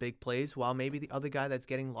make the big plays while maybe the other guy that's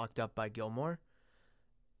getting locked up by Gilmore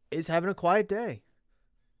is having a quiet day?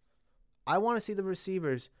 I want to see the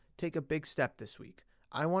receivers take a big step this week.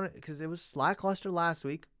 Because it was lackluster last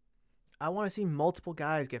week. I want to see multiple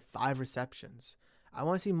guys get 5 receptions. I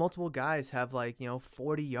want to see multiple guys have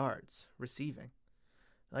 40 yards receiving.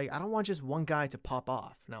 I don't want just one guy to pop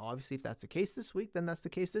off. Now, obviously, if that's the case this week, then that's the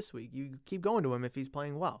case this week. You keep going to him if he's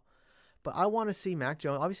playing well. But I want to see Mac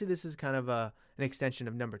Jones. Obviously, this is kind of an extension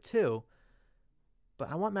of number 2. But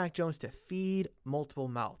I want Mac Jones to feed multiple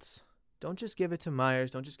mouths. Don't just give it to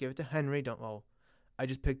Myers. Don't just give it to Henry. I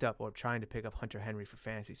just picked up or trying to pick up Hunter Henry for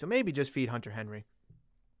fantasy. So maybe just feed Hunter Henry.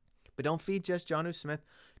 But don't feed just Jonnu Smith.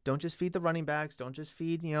 Don't just feed the running backs. Don't just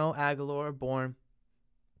feed, Aguilar or Bourne.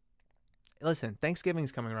 Listen,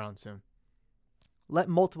 Thanksgiving's coming around soon. Let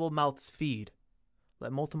multiple mouths feed.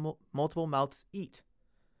 Let multiple mouths eat.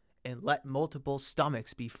 And let multiple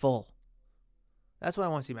stomachs be full. That's what I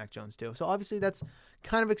want to see Mac Jones do. So obviously that's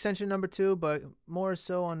kind of extension number 2, but more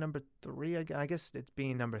so on number 3. I guess it's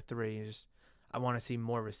being number 3. I want to see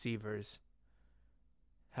more receivers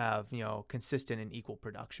have, consistent and equal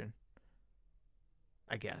production.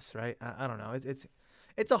 I guess, right? I don't know.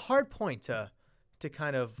 It's a hard point to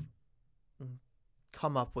kind of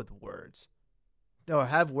come up with words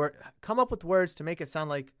or come up with words to make it sound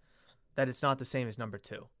like that it's not the same as number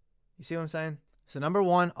 2. You see what I'm saying? So number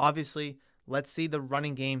 1, obviously, let's see the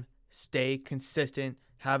running game stay consistent,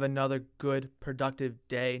 have another good, productive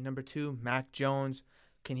day. Number 2, Mac Jones.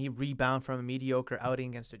 Can he rebound from a mediocre outing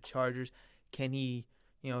against the Chargers? Can he,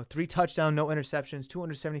 3 touchdowns, no interceptions,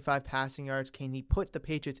 275 passing yards? Can he put the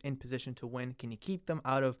Patriots in position to win? Can he keep them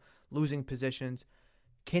out of losing positions?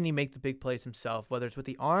 Can he make the big plays himself, whether it's with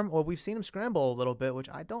the arm or we've seen him scramble a little bit, which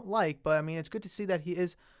I don't like, but it's good to see that he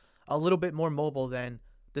is a little bit more mobile than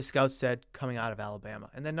the scouts said coming out of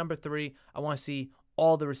Alabama. And then number 3, I want to see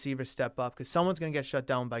all the receivers step up because someone's going to get shut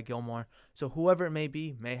down by Gilmore. So whoever it may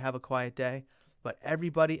be may have a quiet day, but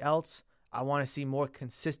everybody else, I want to see more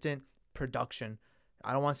consistent production.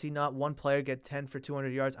 I don't want to see not one player get 10 for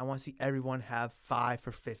 200 yards. I want to see everyone have 5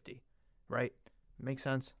 for 50, right? Makes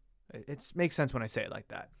sense? It makes sense when I say it like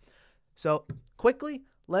that. So quickly,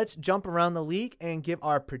 let's jump around the league and give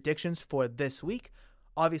our predictions for this week.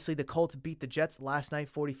 Obviously, the Colts beat the Jets last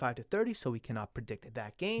night 45-30, so we cannot predict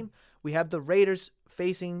that game. We have the Raiders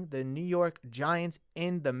facing the New York Giants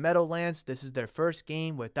in the Meadowlands. This is their first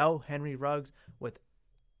game without Henry Ruggs, with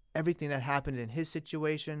everything that happened in his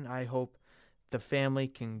situation. I hope the family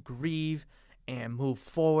can grieve and move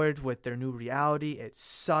forward with their new reality. It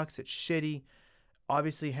sucks. It's shitty.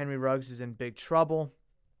 Obviously, Henry Ruggs is in big trouble.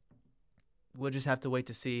 We'll just have to wait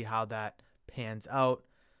to see how that pans out.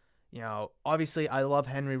 Obviously, I love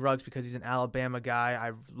Henry Ruggs because he's an Alabama guy.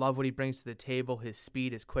 I love what he brings to the table, his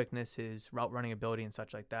speed, his quickness, his route running ability, and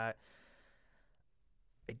such like that.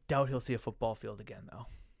 I doubt he'll see a football field again, though.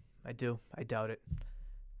 I do. I doubt it.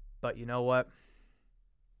 But you know what?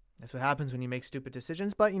 That's what happens when you make stupid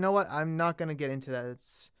decisions. But you know what? I'm not going to get into that.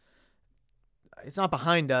 It's not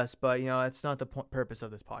behind us, but, it's not the purpose of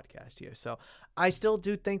this podcast here. So I still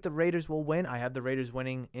do think the Raiders will win. I have the Raiders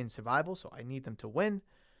winning in survival, so I need them to win.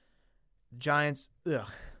 Giants,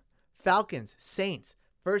 Falcons, Saints.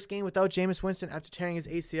 First game without Jameis Winston after tearing his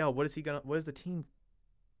ACL. What is the team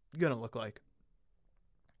gonna look like?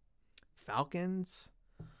 Falcons.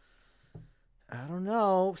 I don't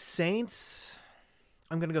know. Saints.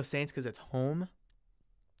 I'm going to go Saints because it's home.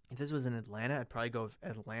 If this was in Atlanta, I'd probably go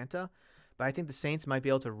Atlanta. But I think the Saints might be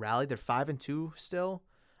able to rally. They're 5-2 still.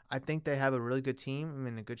 I think they have a really good team. I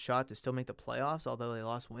mean, a good shot to still make the playoffs. Although they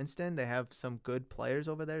lost Winston, they have some good players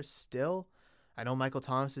over there still. I know Michael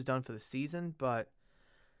Thomas is done for the season, but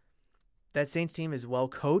that Saints team is well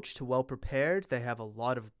coached, well prepared. They have a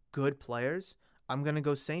lot of good players. I'm going to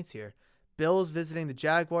go Saints here. Bills visiting the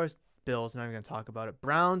Jaguars. Bills, not even going to talk about it.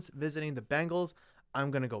 Browns visiting the Bengals.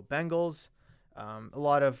 I'm going to go Bengals. A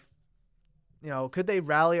lot of, could they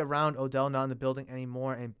rally around Odell not in the building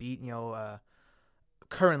anymore and beat,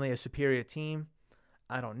 currently a superior team?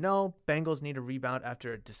 I don't know. Bengals need a rebound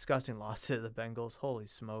after a disgusting loss to the Bengals. Holy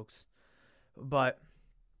smokes. But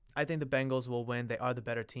I think the Bengals will win. They are the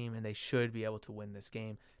better team, and they should be able to win this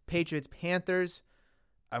game. Patriots, Panthers.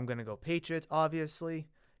 I'm going to go Patriots, obviously.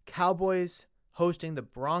 Cowboys hosting the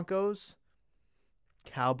Broncos.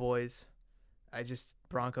 Cowboys.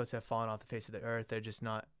 Broncos have fallen off the face of the earth. They're just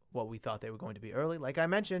not what we thought they were going to be early. Like I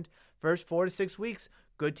mentioned, first 4 to 6 weeks,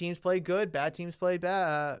 good teams play good, bad teams play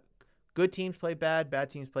bad. Good teams play bad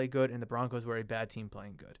teams play good, and the Broncos were a bad team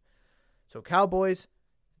playing good. So Cowboys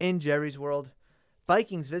in Jerry's world.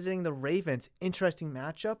 Vikings visiting the Ravens. Interesting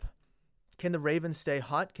matchup. Can the Ravens stay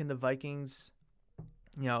hot? Can the Vikings,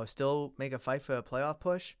 still make a fight for a playoff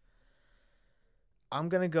push? I'm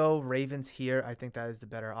going to go Ravens here. I think that is the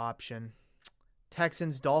better option.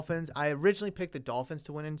 Texans, Dolphins. I originally picked the Dolphins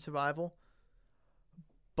to win in survival,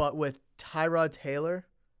 but with Tyrod Taylor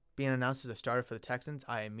being announced as a starter for the Texans,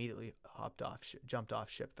 I immediately jumped off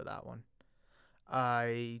ship for that one.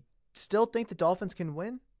 I still think the Dolphins can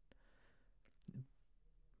win,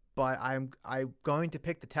 but I'm going to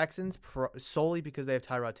pick the Texans solely because they have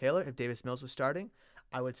Tyrod Taylor. If Davis Mills was starting,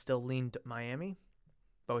 I would still lean Miami,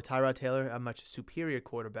 but with Tyrod Taylor, a much superior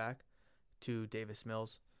quarterback to Davis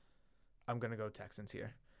Mills, I'm going to go Texans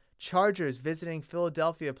here. Chargers visiting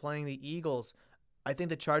Philadelphia, playing the Eagles. I think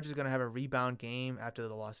the Chargers are going to have a rebound game after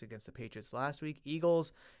the loss against the Patriots last week.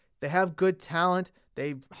 Eagles, they have good talent.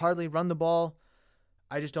 They hardly run the ball.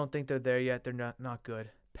 I just don't think they're there yet. They're not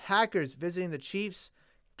good. Packers visiting the Chiefs.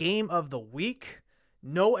 Game of the week.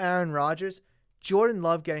 No Aaron Rodgers. Jordan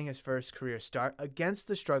Love getting his first career start against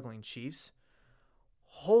the struggling Chiefs.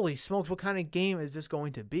 Holy smokes, what kind of game is this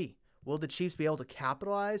going to be? Will the Chiefs be able to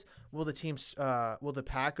capitalize? Will the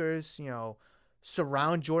Packers,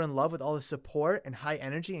 surround Jordan Love with all the support and high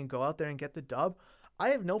energy and go out there and get the dub? I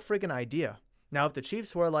have no friggin' idea. Now, if the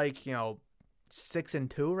Chiefs were 6-2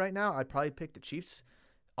 right now, I'd probably pick the Chiefs,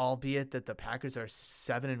 albeit that the Packers are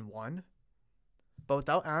 7-1. But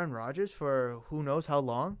without Aaron Rodgers for who knows how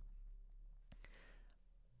long,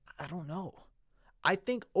 I don't know. I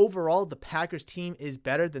think overall the Packers team is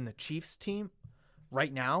better than the Chiefs team.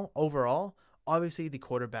 Right now, overall, obviously the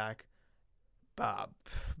quarterback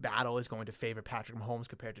battle is going to favor Patrick Mahomes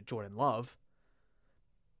compared to Jordan Love.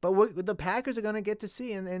 But the Packers are going to get to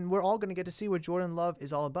see, and we're all going to get to see what Jordan Love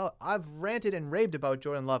is all about. I've ranted and raved about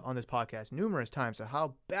Jordan Love on this podcast numerous times of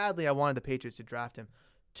how badly I wanted the Patriots to draft him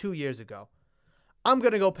 2 years ago. I'm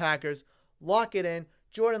going to go Packers. Lock it in.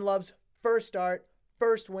 Jordan Love's first start,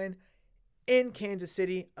 first win in Kansas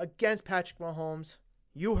City against Patrick Mahomes.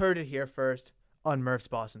 You heard it here first on Murph's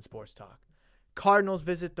Boston Sports Talk. Cardinals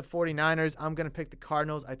visit the 49ers. I'm going to pick the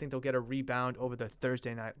Cardinals. I think they'll get a rebound over their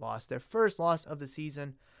Thursday night loss. Their first loss of the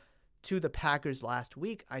season to the Packers last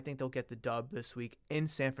week. I think they'll get the dub this week in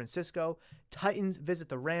San Francisco. Titans visit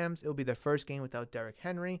the Rams. It'll be their first game without Derrick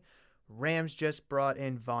Henry. Rams just brought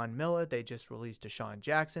in Von Miller. They just released Deshaun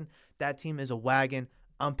Jackson. That team is a wagon.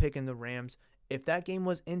 I'm picking the Rams. If that game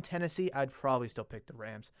was in Tennessee, I'd probably still pick the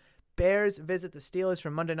Rams. Bears visit the Steelers for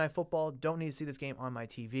Monday Night Football. Don't need to see this game on my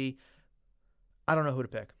TV. I don't know who to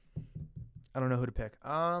pick.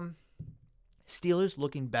 Steelers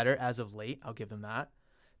looking better as of late. I'll give them that.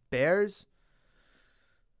 Bears.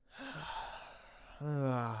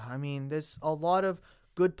 There's a lot of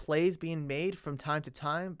good plays being made from time to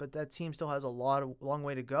time, but that team still has a long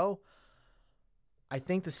way to go. I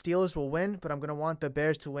think the Steelers will win, but I'm going to want the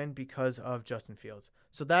Bears to win because of Justin Fields.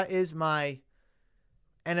 So that is my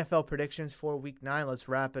NFL predictions for Week 9. Let's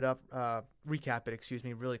recap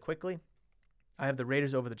it, really quickly. I have the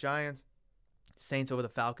Raiders over the Giants, Saints over the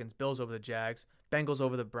Falcons, Bills over the Jags, Bengals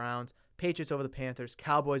over the Browns, Patriots over the Panthers,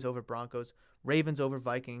 Cowboys over Broncos, Ravens over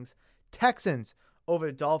Vikings, Texans over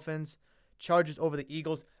the Dolphins, Chargers over the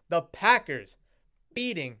Eagles, the Packers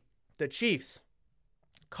beating the Chiefs,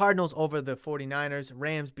 Cardinals over the 49ers,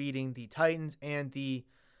 Rams beating the Titans, and the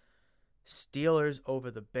Steelers over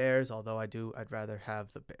the Bears, although I'd rather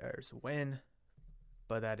have the Bears win,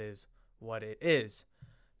 but that is what it is.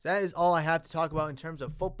 So that is all I have to talk about in terms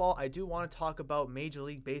of football. I do want to talk about Major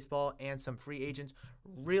League Baseball and some free agents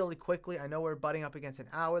really quickly. I know we're butting up against an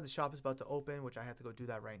hour. The shop is about to open, which I have to go do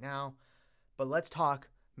that right now. But let's talk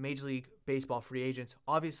Major League Baseball free agents.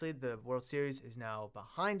 Obviously, the World Series is now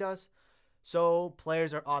behind us. So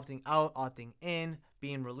players are opting out, opting in,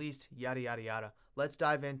 being released, yada, yada, yada. Let's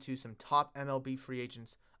dive into some top MLB free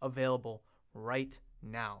agents available right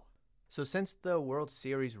now. So since the World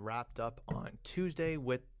Series wrapped up on Tuesday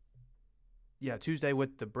with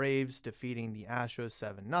the Braves defeating the Astros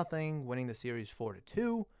 7-0, winning the series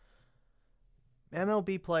 4-2,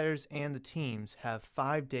 MLB players and the teams have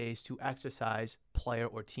 5 days to exercise player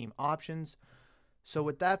or team options. So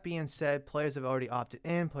with that being said, players have already opted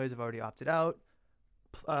in, players have already opted out.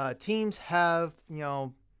 Teams have,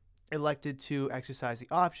 elected to exercise the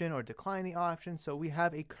option or decline the option. So we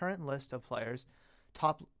have a current list of players,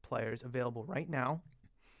 top players available right now,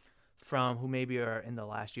 from who maybe are in the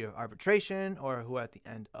last year of arbitration or who are at the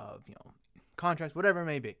end of, contracts, whatever it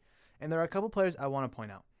may be. And there are a couple players I want to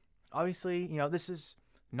point out. Obviously, this is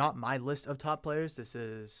not my list of top players. This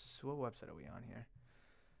is, what website are we on here?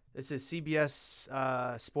 This is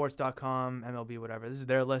CBS Sports.com, MLB, whatever. This is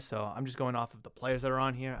their list, so I'm just going off of the players that are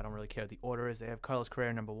on here. I don't really care what the order is. They have Carlos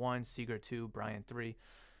Correa number 1, Seager 2, Bryant 3,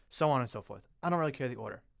 so on and so forth. I don't really care the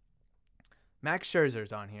order. Max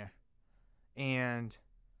Scherzer's on here. And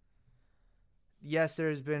yes,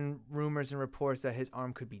 there's been rumors and reports that his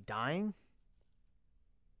arm could be dying.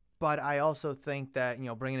 But I also think that,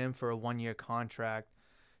 bringing him for a 1-year contract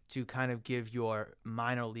to kind of give your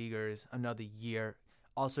minor leaguers another year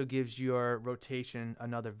also gives your rotation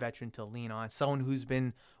another veteran to lean on, someone who's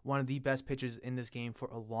been one of the best pitchers in this game for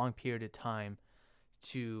a long period of time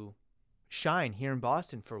to shine here in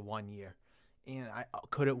Boston for 1 year. And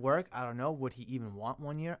could it work? I don't know. Would he even want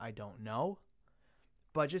 1 year? I don't know.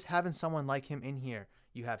 But just having someone like him in here,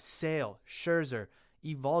 you have Sale, Scherzer,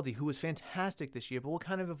 Eovaldi, who was fantastic this year, but what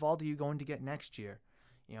kind of Eovaldi are you going to get next year?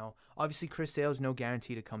 Obviously Chris Sale's no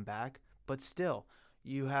guarantee to come back, but still,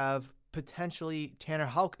 you have potentially Tanner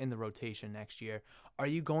Houck in the rotation next year. Are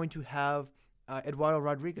you going to have Eduardo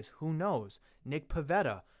Rodriguez? Who knows? Nick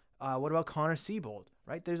Pivetta. What about Connor Seabold?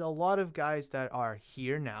 Right? There's a lot of guys that are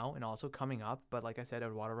here now and also coming up, but like I said,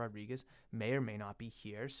 Eduardo Rodriguez may or may not be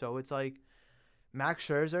here. So it's like Max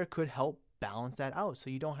Scherzer could help balance that out. So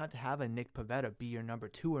you don't have to have a Nick Pivetta be your number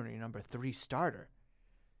 2 or your number 3 starter.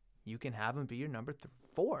 You can have him be your number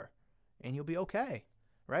 4 and you'll be okay.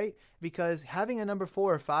 Right? Because having a number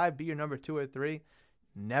 4 or 5 be your number 2 or 3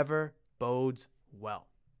 never bodes well.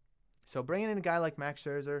 So bringing in a guy like Max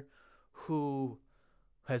Scherzer, who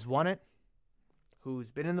has won it,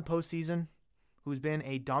 who's been in the postseason, who's been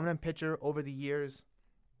a dominant pitcher over the years,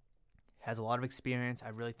 has a lot of experience, I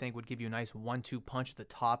really think would give you a nice 1-2 punch at the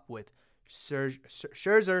top with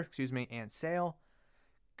Scherzer, and Sale.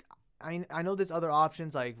 I know there's other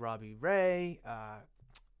options like Robbie Ray,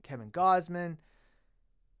 Kevin Gausman.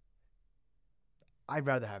 I'd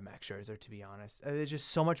rather have Max Scherzer, to be honest. There's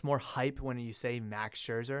just so much more hype when you say Max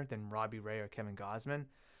Scherzer than Robbie Ray or Kevin Gausman.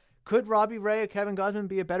 Could Robbie Ray or Kevin Gausman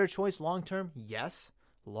be a better choice long-term? Yes,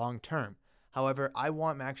 long-term. However, I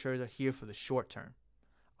want Max Scherzer here for the short term.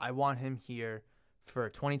 I want him here for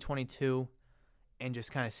 2022 and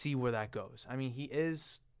just kind of see where that goes. I mean, he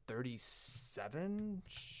is 37,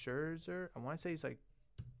 Scherzer. I want to say he's like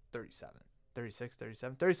 37, 36,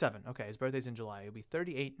 37, 37. Okay, his birthday's in July. He'll be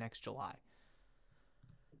 38 next July.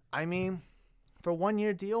 I mean, for a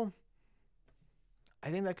 1-year deal,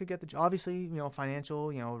 I think that could get the job. Obviously,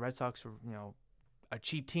 financial, Red Sox are, a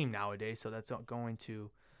cheap team nowadays, so that's not going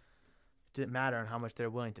to matter on how much they're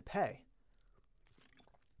willing to pay.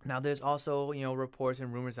 Now, there's also, reports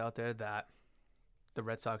and rumors out there that the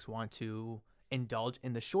Red Sox want to indulge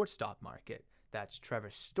in the shortstop market. That's Trevor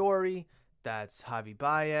Story, that's Javi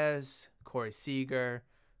Baez, Corey Seager,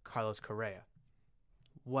 Carlos Correa.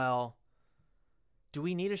 Well, do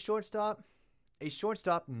we need a shortstop? A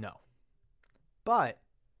shortstop, no. But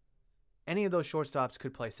any of those shortstops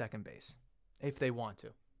could play second base if they want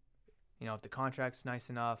to. If the contract's nice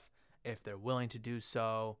enough, if they're willing to do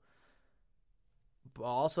so. But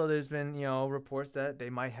also, there's been, reports that they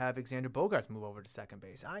might have Xander Bogaerts move over to second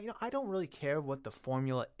base. I don't really care what the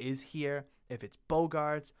formula is here, if it's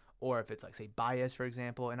Bogaerts or if it's, like, say, Baez, for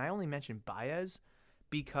example. And I only mention Baez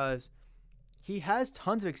because he has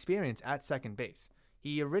tons of experience at second base.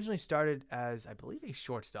 He originally started as, I believe, a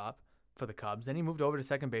shortstop for the Cubs. Then he moved over to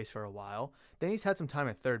second base for a while. Then he's had some time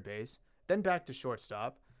at third base. Then back to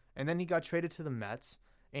shortstop. And then he got traded to the Mets.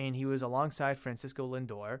 And he was alongside Francisco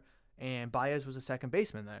Lindor. And Baez was a second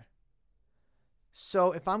baseman there.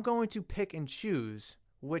 So if I'm going to pick and choose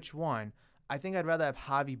which one, I think I'd rather have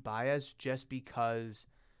Javi Baez just because,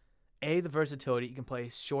 A, the versatility. He can play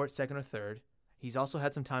short, second, or third. He's also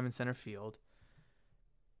had some time in center field.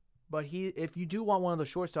 But if you do want one of the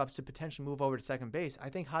shortstops to potentially move over to second base, I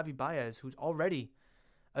think Javi Baez, who's already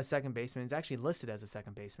a second baseman, is actually listed as a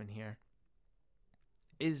second baseman here,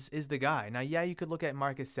 is the guy. Now, yeah, you could look at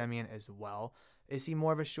Marcus Semien as well. Is he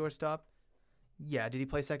more of a shortstop? Yeah. Did he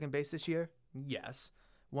play second base this year? Yes.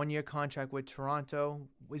 1-year contract with Toronto.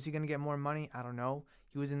 Is he going to get more money? I don't know.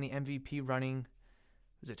 He was in the MVP running.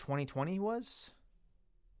 Was it 2020 he was?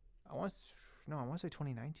 I want to say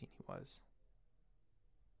 2019 he was.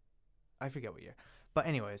 I forget what year. But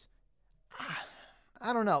anyways,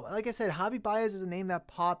 I don't know. Like I said, Javi Baez is a name that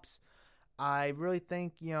pops. I really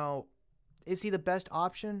think, is he the best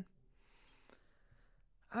option?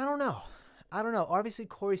 I don't know. Obviously,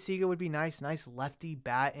 Corey Seager would be nice. Nice lefty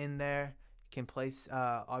bat in there. Can place,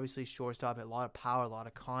 obviously, shortstop, a lot of power, a lot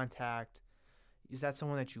of contact. Is that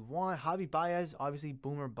someone that you want? Javi Baez, obviously,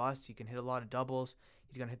 boom or bust. He can hit a lot of doubles.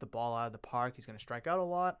 He's going to hit the ball out of the park. He's going to strike out a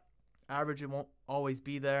lot. Average, it won't always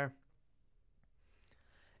be there.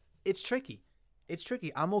 It's tricky.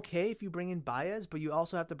 I'm okay if you bring in Baez, but you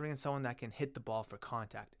also have to bring in someone that can hit the ball for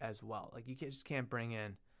contact as well. Like, you just can't bring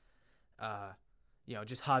in,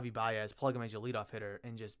 just Javi Baez, plug him as your leadoff hitter,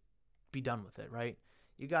 and just be done with it, right?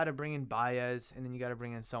 You got to bring in Baez, and then you got to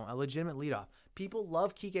bring in a legitimate leadoff. People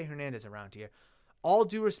love Kike Hernandez around here. All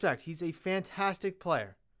due respect, he's a fantastic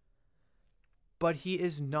player, but he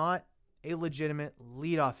is not a legitimate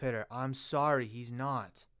leadoff hitter. I'm sorry, he's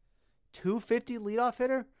not. 250 leadoff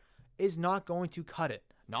hitter is not going to cut it.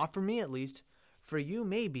 Not for me, at least. For you,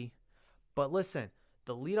 maybe. But listen,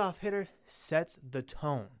 the leadoff hitter sets the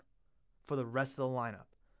tone for the rest of the lineup.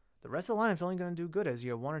 The rest of the lineup is only going to do good as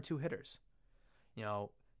you have one or two hitters.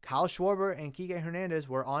 Kyle Schwarber and Kike Hernandez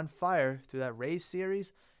were on fire through that Rays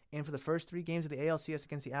series and for the first 3 games of the ALCS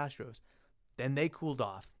against the Astros. Then they cooled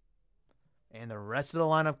off. And the rest of the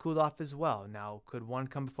lineup cooled off as well. Now, could one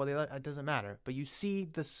come before the other? It doesn't matter. But you see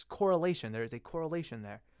this correlation. There is a correlation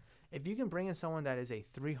there. If you can bring in someone that is a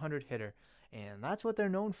 300 hitter, and that's what they're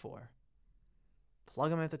known for,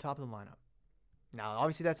 plug them at the top of the lineup. Now,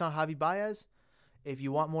 obviously, that's not Javi Baez. If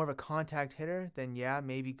you want more of a contact hitter, then yeah,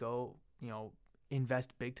 maybe go,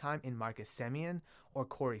 invest big time in Marcus Semien or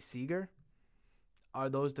Corey Seager. Are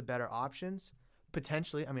those the better options?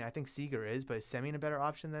 Potentially. I mean, I think Seager is, but is Semien a better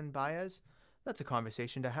option than Baez? That's a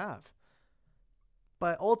conversation to have.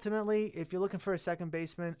 But ultimately, if you're looking for a second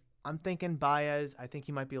baseman, I'm thinking Baez. I think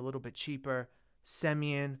he might be a little bit cheaper.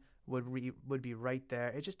 Semien would be right there.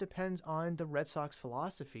 It just depends on the Red Sox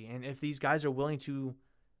philosophy and if these guys are willing to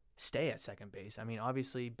stay at second base. I mean,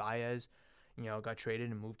 obviously, Baez, got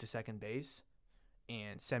traded and moved to second base.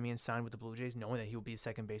 And Semien signed with the Blue Jays knowing that he will be a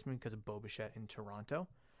second baseman because of Bo Bichette in Toronto.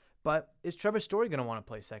 But is Trevor Story going to want to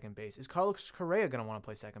play second base? Is Carlos Correa going to want to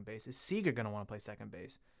play second base? Is Seager going to want to play second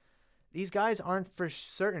base? These guys aren't for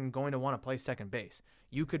certain going to want to play second base.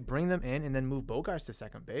 You could bring them in and then move Bogaerts to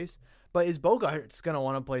second base. But is Bogaerts going to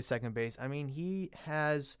want to play second base? I mean, he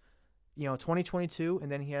has, 2022, and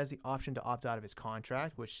then he has the option to opt out of his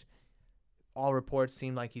contract, which all reports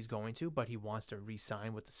seem like he's going to, but he wants to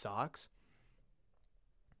re-sign with the Sox.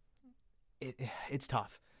 It's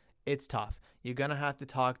tough. It's tough. You're going to have to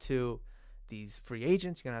talk to these free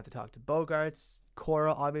agents. You're going to have to talk to Bogaerts,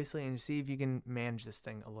 Cora, obviously, and see if you can manage this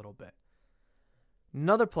thing a little bit.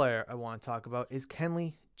 Another player I want to talk about is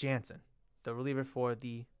Kenley Jansen, the reliever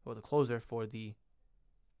the closer for the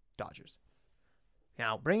Dodgers.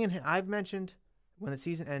 Now, bringing him, I've mentioned when the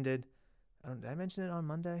season ended, did I mention it on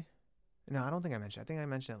Monday? No, I don't think I mentioned it. I think I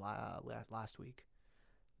mentioned it last week.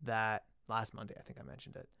 Last Monday, I think I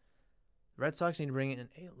mentioned it. The Red Sox need to bring in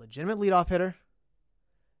a legitimate leadoff hitter,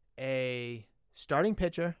 a starting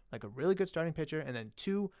pitcher, like a really good starting pitcher, and then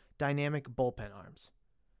 2 dynamic bullpen arms.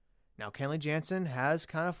 Now, Kenley Jansen has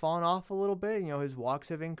kind of fallen off a little bit. His walks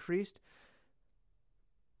have increased.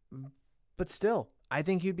 But still, I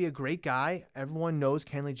think he'd be a great guy. Everyone knows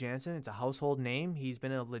Kenley Jansen. It's a household name. He's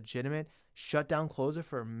been a legitimate shutdown closer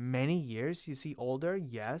for many years. Is he older?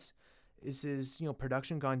 Yes. Is his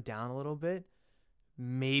production gone down a little bit?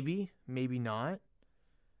 Maybe, maybe not.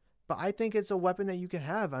 But I think it's a weapon that you can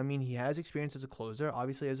have. I mean, he has experience as a closer,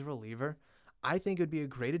 obviously as a reliever. I think it would be a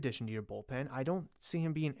great addition to your bullpen. I don't see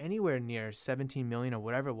him being anywhere near $17 million or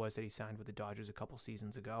whatever it was that he signed with the Dodgers a couple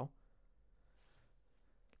seasons ago.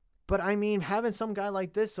 But I mean, having some guy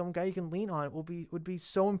like this, some guy you can lean on, would be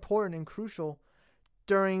so important and crucial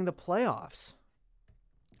during the playoffs.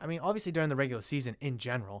 I mean, obviously during the regular season in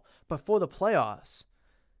general, but for the playoffs,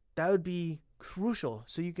 that would be crucial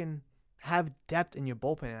so you can have depth in your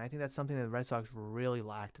bullpen. And I think that's something that the Red Sox really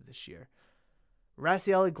lacked this year.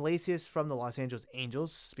 Raciel Iglesias from the Los Angeles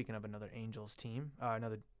Angels, speaking of another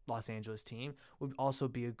Los Angeles team, would also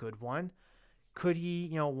be a good one. Could he,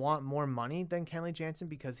 want more money than Kenley Jansen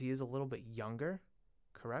because he is a little bit younger?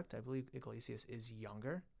 Correct? I believe Iglesias is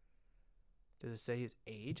younger. Does it say his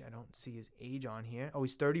age? I don't see his age on here. Oh,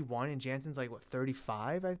 he's 31, and Jansen's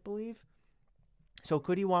 35, I believe? So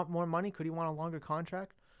could he want more money? Could he want a longer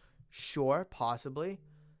contract? Sure, possibly.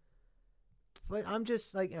 But I'm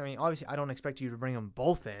just obviously I don't expect you to bring them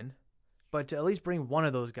both in, but to at least bring one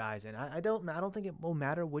of those guys in. I don't think it will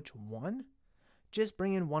matter which one. Just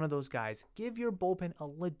bring in one of those guys. Give your bullpen a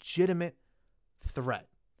legitimate threat,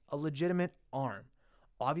 a legitimate arm.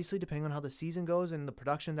 Obviously, depending on how the season goes and the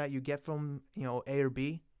production that you get from, A or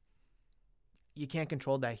B, you can't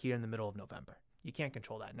control that here in the middle of November. You can't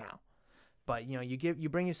control that now. But, you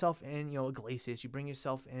bring yourself in, Iglesias, you bring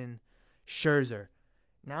yourself in Scherzer.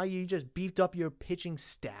 Now you just beefed up your pitching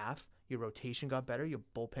staff. Your rotation got better. Your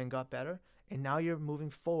bullpen got better. And now you're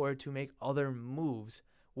moving forward to make other moves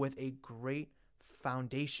with a great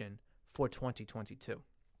foundation for 2022.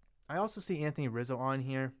 I also see Anthony Rizzo on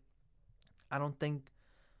here. I don't think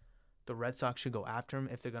the Red Sox should go after him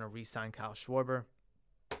if they're going to re-sign Kyle Schwarber.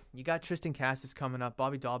 You got Tristan Casas coming up.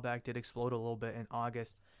 Bobby Dahlbeck did explode a little bit in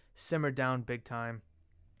August. Simmered down big time.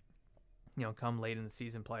 Come late in the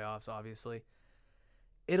season, playoffs, obviously.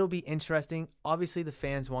 It'll be interesting. Obviously, the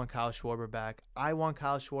fans want Kyle Schwarber back. I want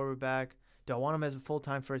Kyle Schwarber back. Do I want him as a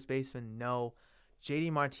full-time first baseman? No.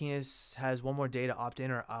 JD Martinez has one more day to opt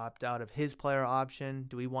in or opt out of his player option.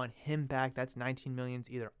 Do we want him back? That's $19 million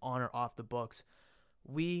either on or off the books.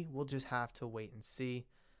 We will just have to wait and see.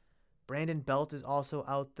 Brandon Belt is also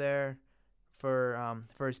out there for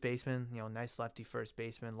first baseman. Nice lefty first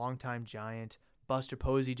baseman, longtime Giant. Buster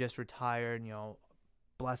Posey just retired.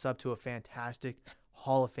 Bless up to a fantastic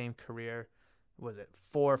Hall of Fame career. Was it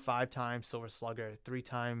 4 or 5 times Silver Slugger,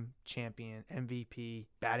 3-time champion, MVP,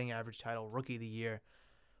 batting average title, Rookie of the Year,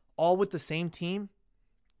 all with the same team?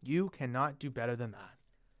 You cannot do better than that.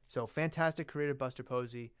 So fantastic career to Buster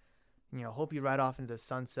Posey. Hope you ride off into the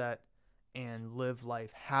sunset and live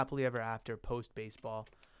life happily ever after post baseball.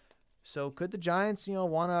 So could the Giants,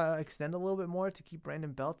 want to extend a little bit more to keep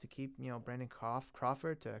Brandon Belt, to keep, Brandon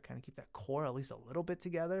Crawford, to kind of keep that core at least a little bit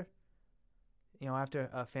together? After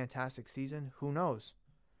a fantastic season, who knows?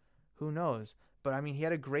 But he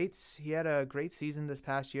had a great season this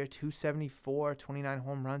past year. 274, 29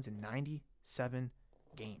 home runs in 97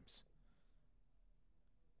 games.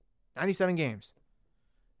 97 games.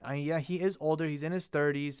 Yeah, he is older. He's in his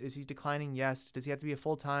 30s. Is he declining? Yes. Does he have to be a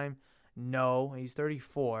full-time? No. He's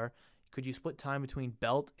 34. Could you split time between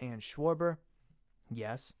Belt and Schwarber?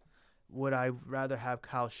 Yes. Would I rather have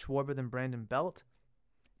Kyle Schwarber than Brandon Belt?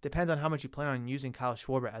 Depends on how much you plan on using Kyle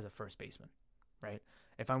Schwarber as a first baseman, right?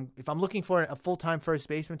 If I'm looking for a full-time first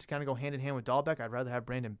baseman to kind of go hand-in-hand with Dahlbeck, I'd rather have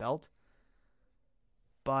Brandon Belt.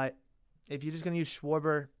 But if you're just going to use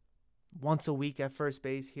Schwarber once a week at first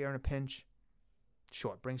base here in a pinch,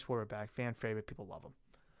 sure, bring Schwarber back. Fan favorite. People love him.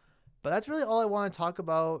 But that's really all I want to talk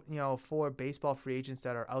about, for baseball free agents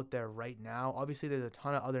that are out there right now. Obviously, there's a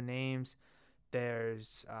ton of other names.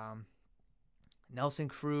 There's Nelson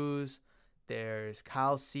Cruz. There's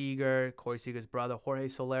Kyle Seager, Corey Seager's brother, Jorge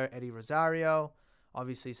Soler, Eddie Rosario.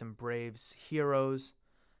 Obviously, some Braves heroes.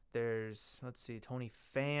 There's, Tony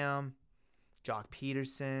Pham, Jock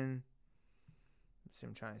Peterson.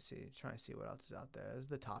 I'm trying to see what else is out there. There's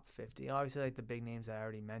the top 50. Obviously, the big names that I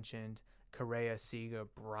already mentioned. Correa, Seager,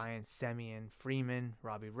 Bryant, Semien, Freeman,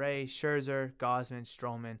 Robbie Ray, Scherzer, Gausman,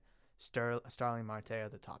 Stroman, Starling Marte are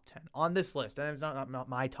the top 10 on this list. And it's not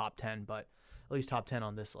my top 10, but at least top 10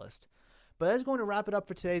 on this list. But that's going to wrap it up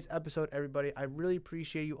for today's episode, everybody. I really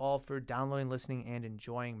appreciate you all for downloading, listening, and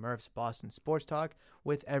enjoying Murph's Boston Sports Talk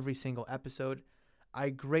with every single episode. I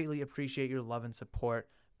greatly appreciate your love and support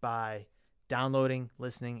by downloading,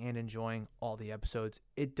 listening, and enjoying all the episodes.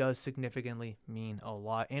 It does significantly mean a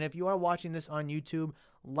lot. And if you are watching this on YouTube,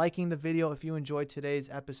 liking the video if you enjoyed today's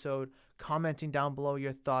episode, commenting down below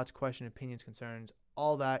your thoughts, questions, opinions, concerns,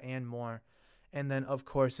 all that and more. And then, of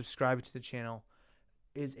course, subscribing to the channel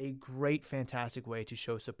is a great, fantastic way to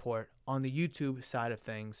show support on the YouTube side of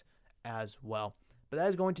things as well. But that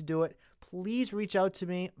is going to do it. Please reach out to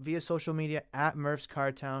me via social media at Murph's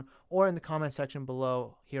Cardtown or in the comment section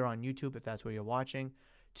below here on YouTube if that's where you're watching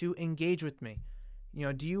to engage with me.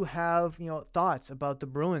 Do you have, thoughts about the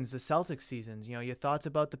Bruins, the Celtics seasons? Your thoughts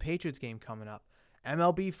about the Patriots game coming up,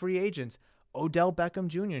 MLB free agents, Odell Beckham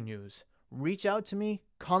Jr. news. Reach out to me,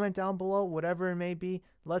 comment down below, whatever it may be.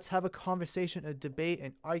 Let's have a conversation, a debate,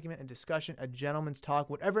 an argument, a discussion, a gentleman's talk,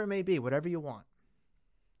 whatever it may be, whatever you want.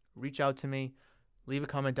 Reach out to me. leave a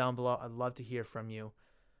comment down below. I'd love to hear from you.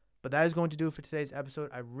 But that is going to do it for today's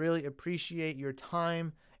episode. I really appreciate your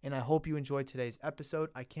time, and I hope you enjoyed today's episode.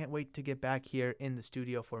 I can't wait to get back here in the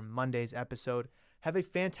studio for Monday's episode. Have a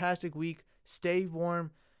fantastic week. Stay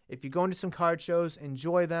warm. If you're going to some card shows,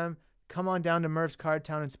 enjoy them. Come on down to Murph's Card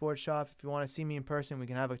Town and Sports Shop. If you want to see me in person, we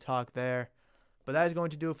can have a talk there. But that is going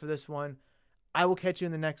to do it for this one. I will catch you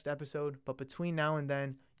in the next episode. But between now and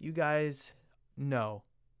then, you guys know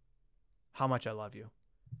how much I love you.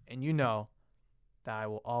 And you know that I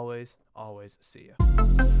will always, always see you.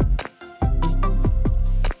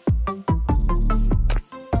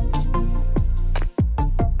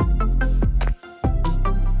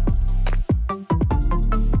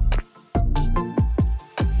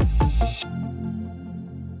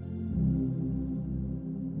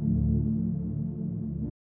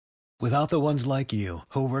 Without the ones like you,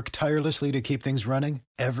 who work tirelessly to keep things running,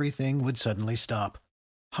 everything would suddenly stop.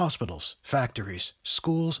 Hospitals, factories,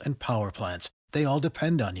 schools, and power plants, they all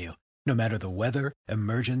depend on you. No matter the weather,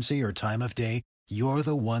 emergency, or time of day, you're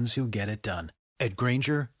the ones who get it done. At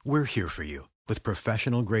Grainger, we're here for you with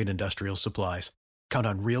professional-grade industrial supplies. Count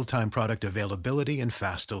on real-time product availability and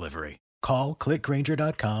fast delivery. Call, click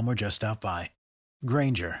Grainger.com, or just stop by.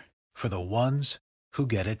 Grainger, for the ones who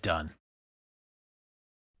get it done.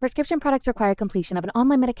 Prescription products require completion of an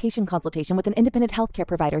online medication consultation with an independent healthcare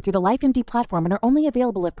provider through the LifeMD platform and are only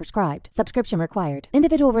available if prescribed. Subscription required.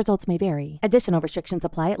 Individual results may vary. Additional restrictions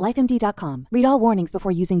apply at lifemd.com. Read all warnings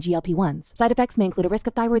before using GLP-1s. Side effects may include a risk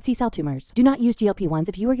of thyroid C-cell tumors. Do not use GLP-1s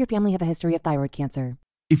if you or your family have a history of thyroid cancer.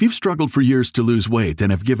 If you've struggled for years to lose weight and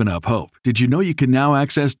have given up hope, did you know you can now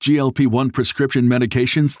access GLP-1 prescription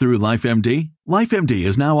medications through LifeMD? LifeMD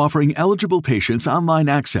is now offering eligible patients online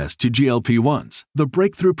access to GLP-1s, the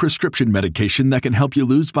breakthrough prescription medication that can help you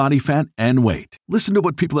lose body fat and weight. Listen to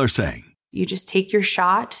what people are saying. You just take your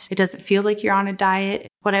shot. It doesn't feel like you're on a diet.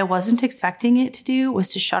 What I wasn't expecting it to do was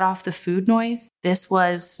to shut off the food noise. This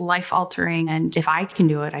was life-altering, and if I can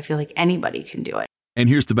do it, I feel like anybody can do it. And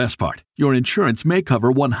here's the best part. Your insurance may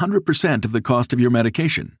cover 100% of the cost of your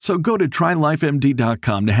medication. So go to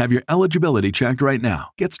TryLifeMD.com to have your eligibility checked right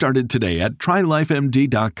now. Get started today at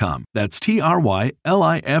TryLifeMD.com. That's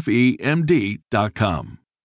TryLifeMD.com.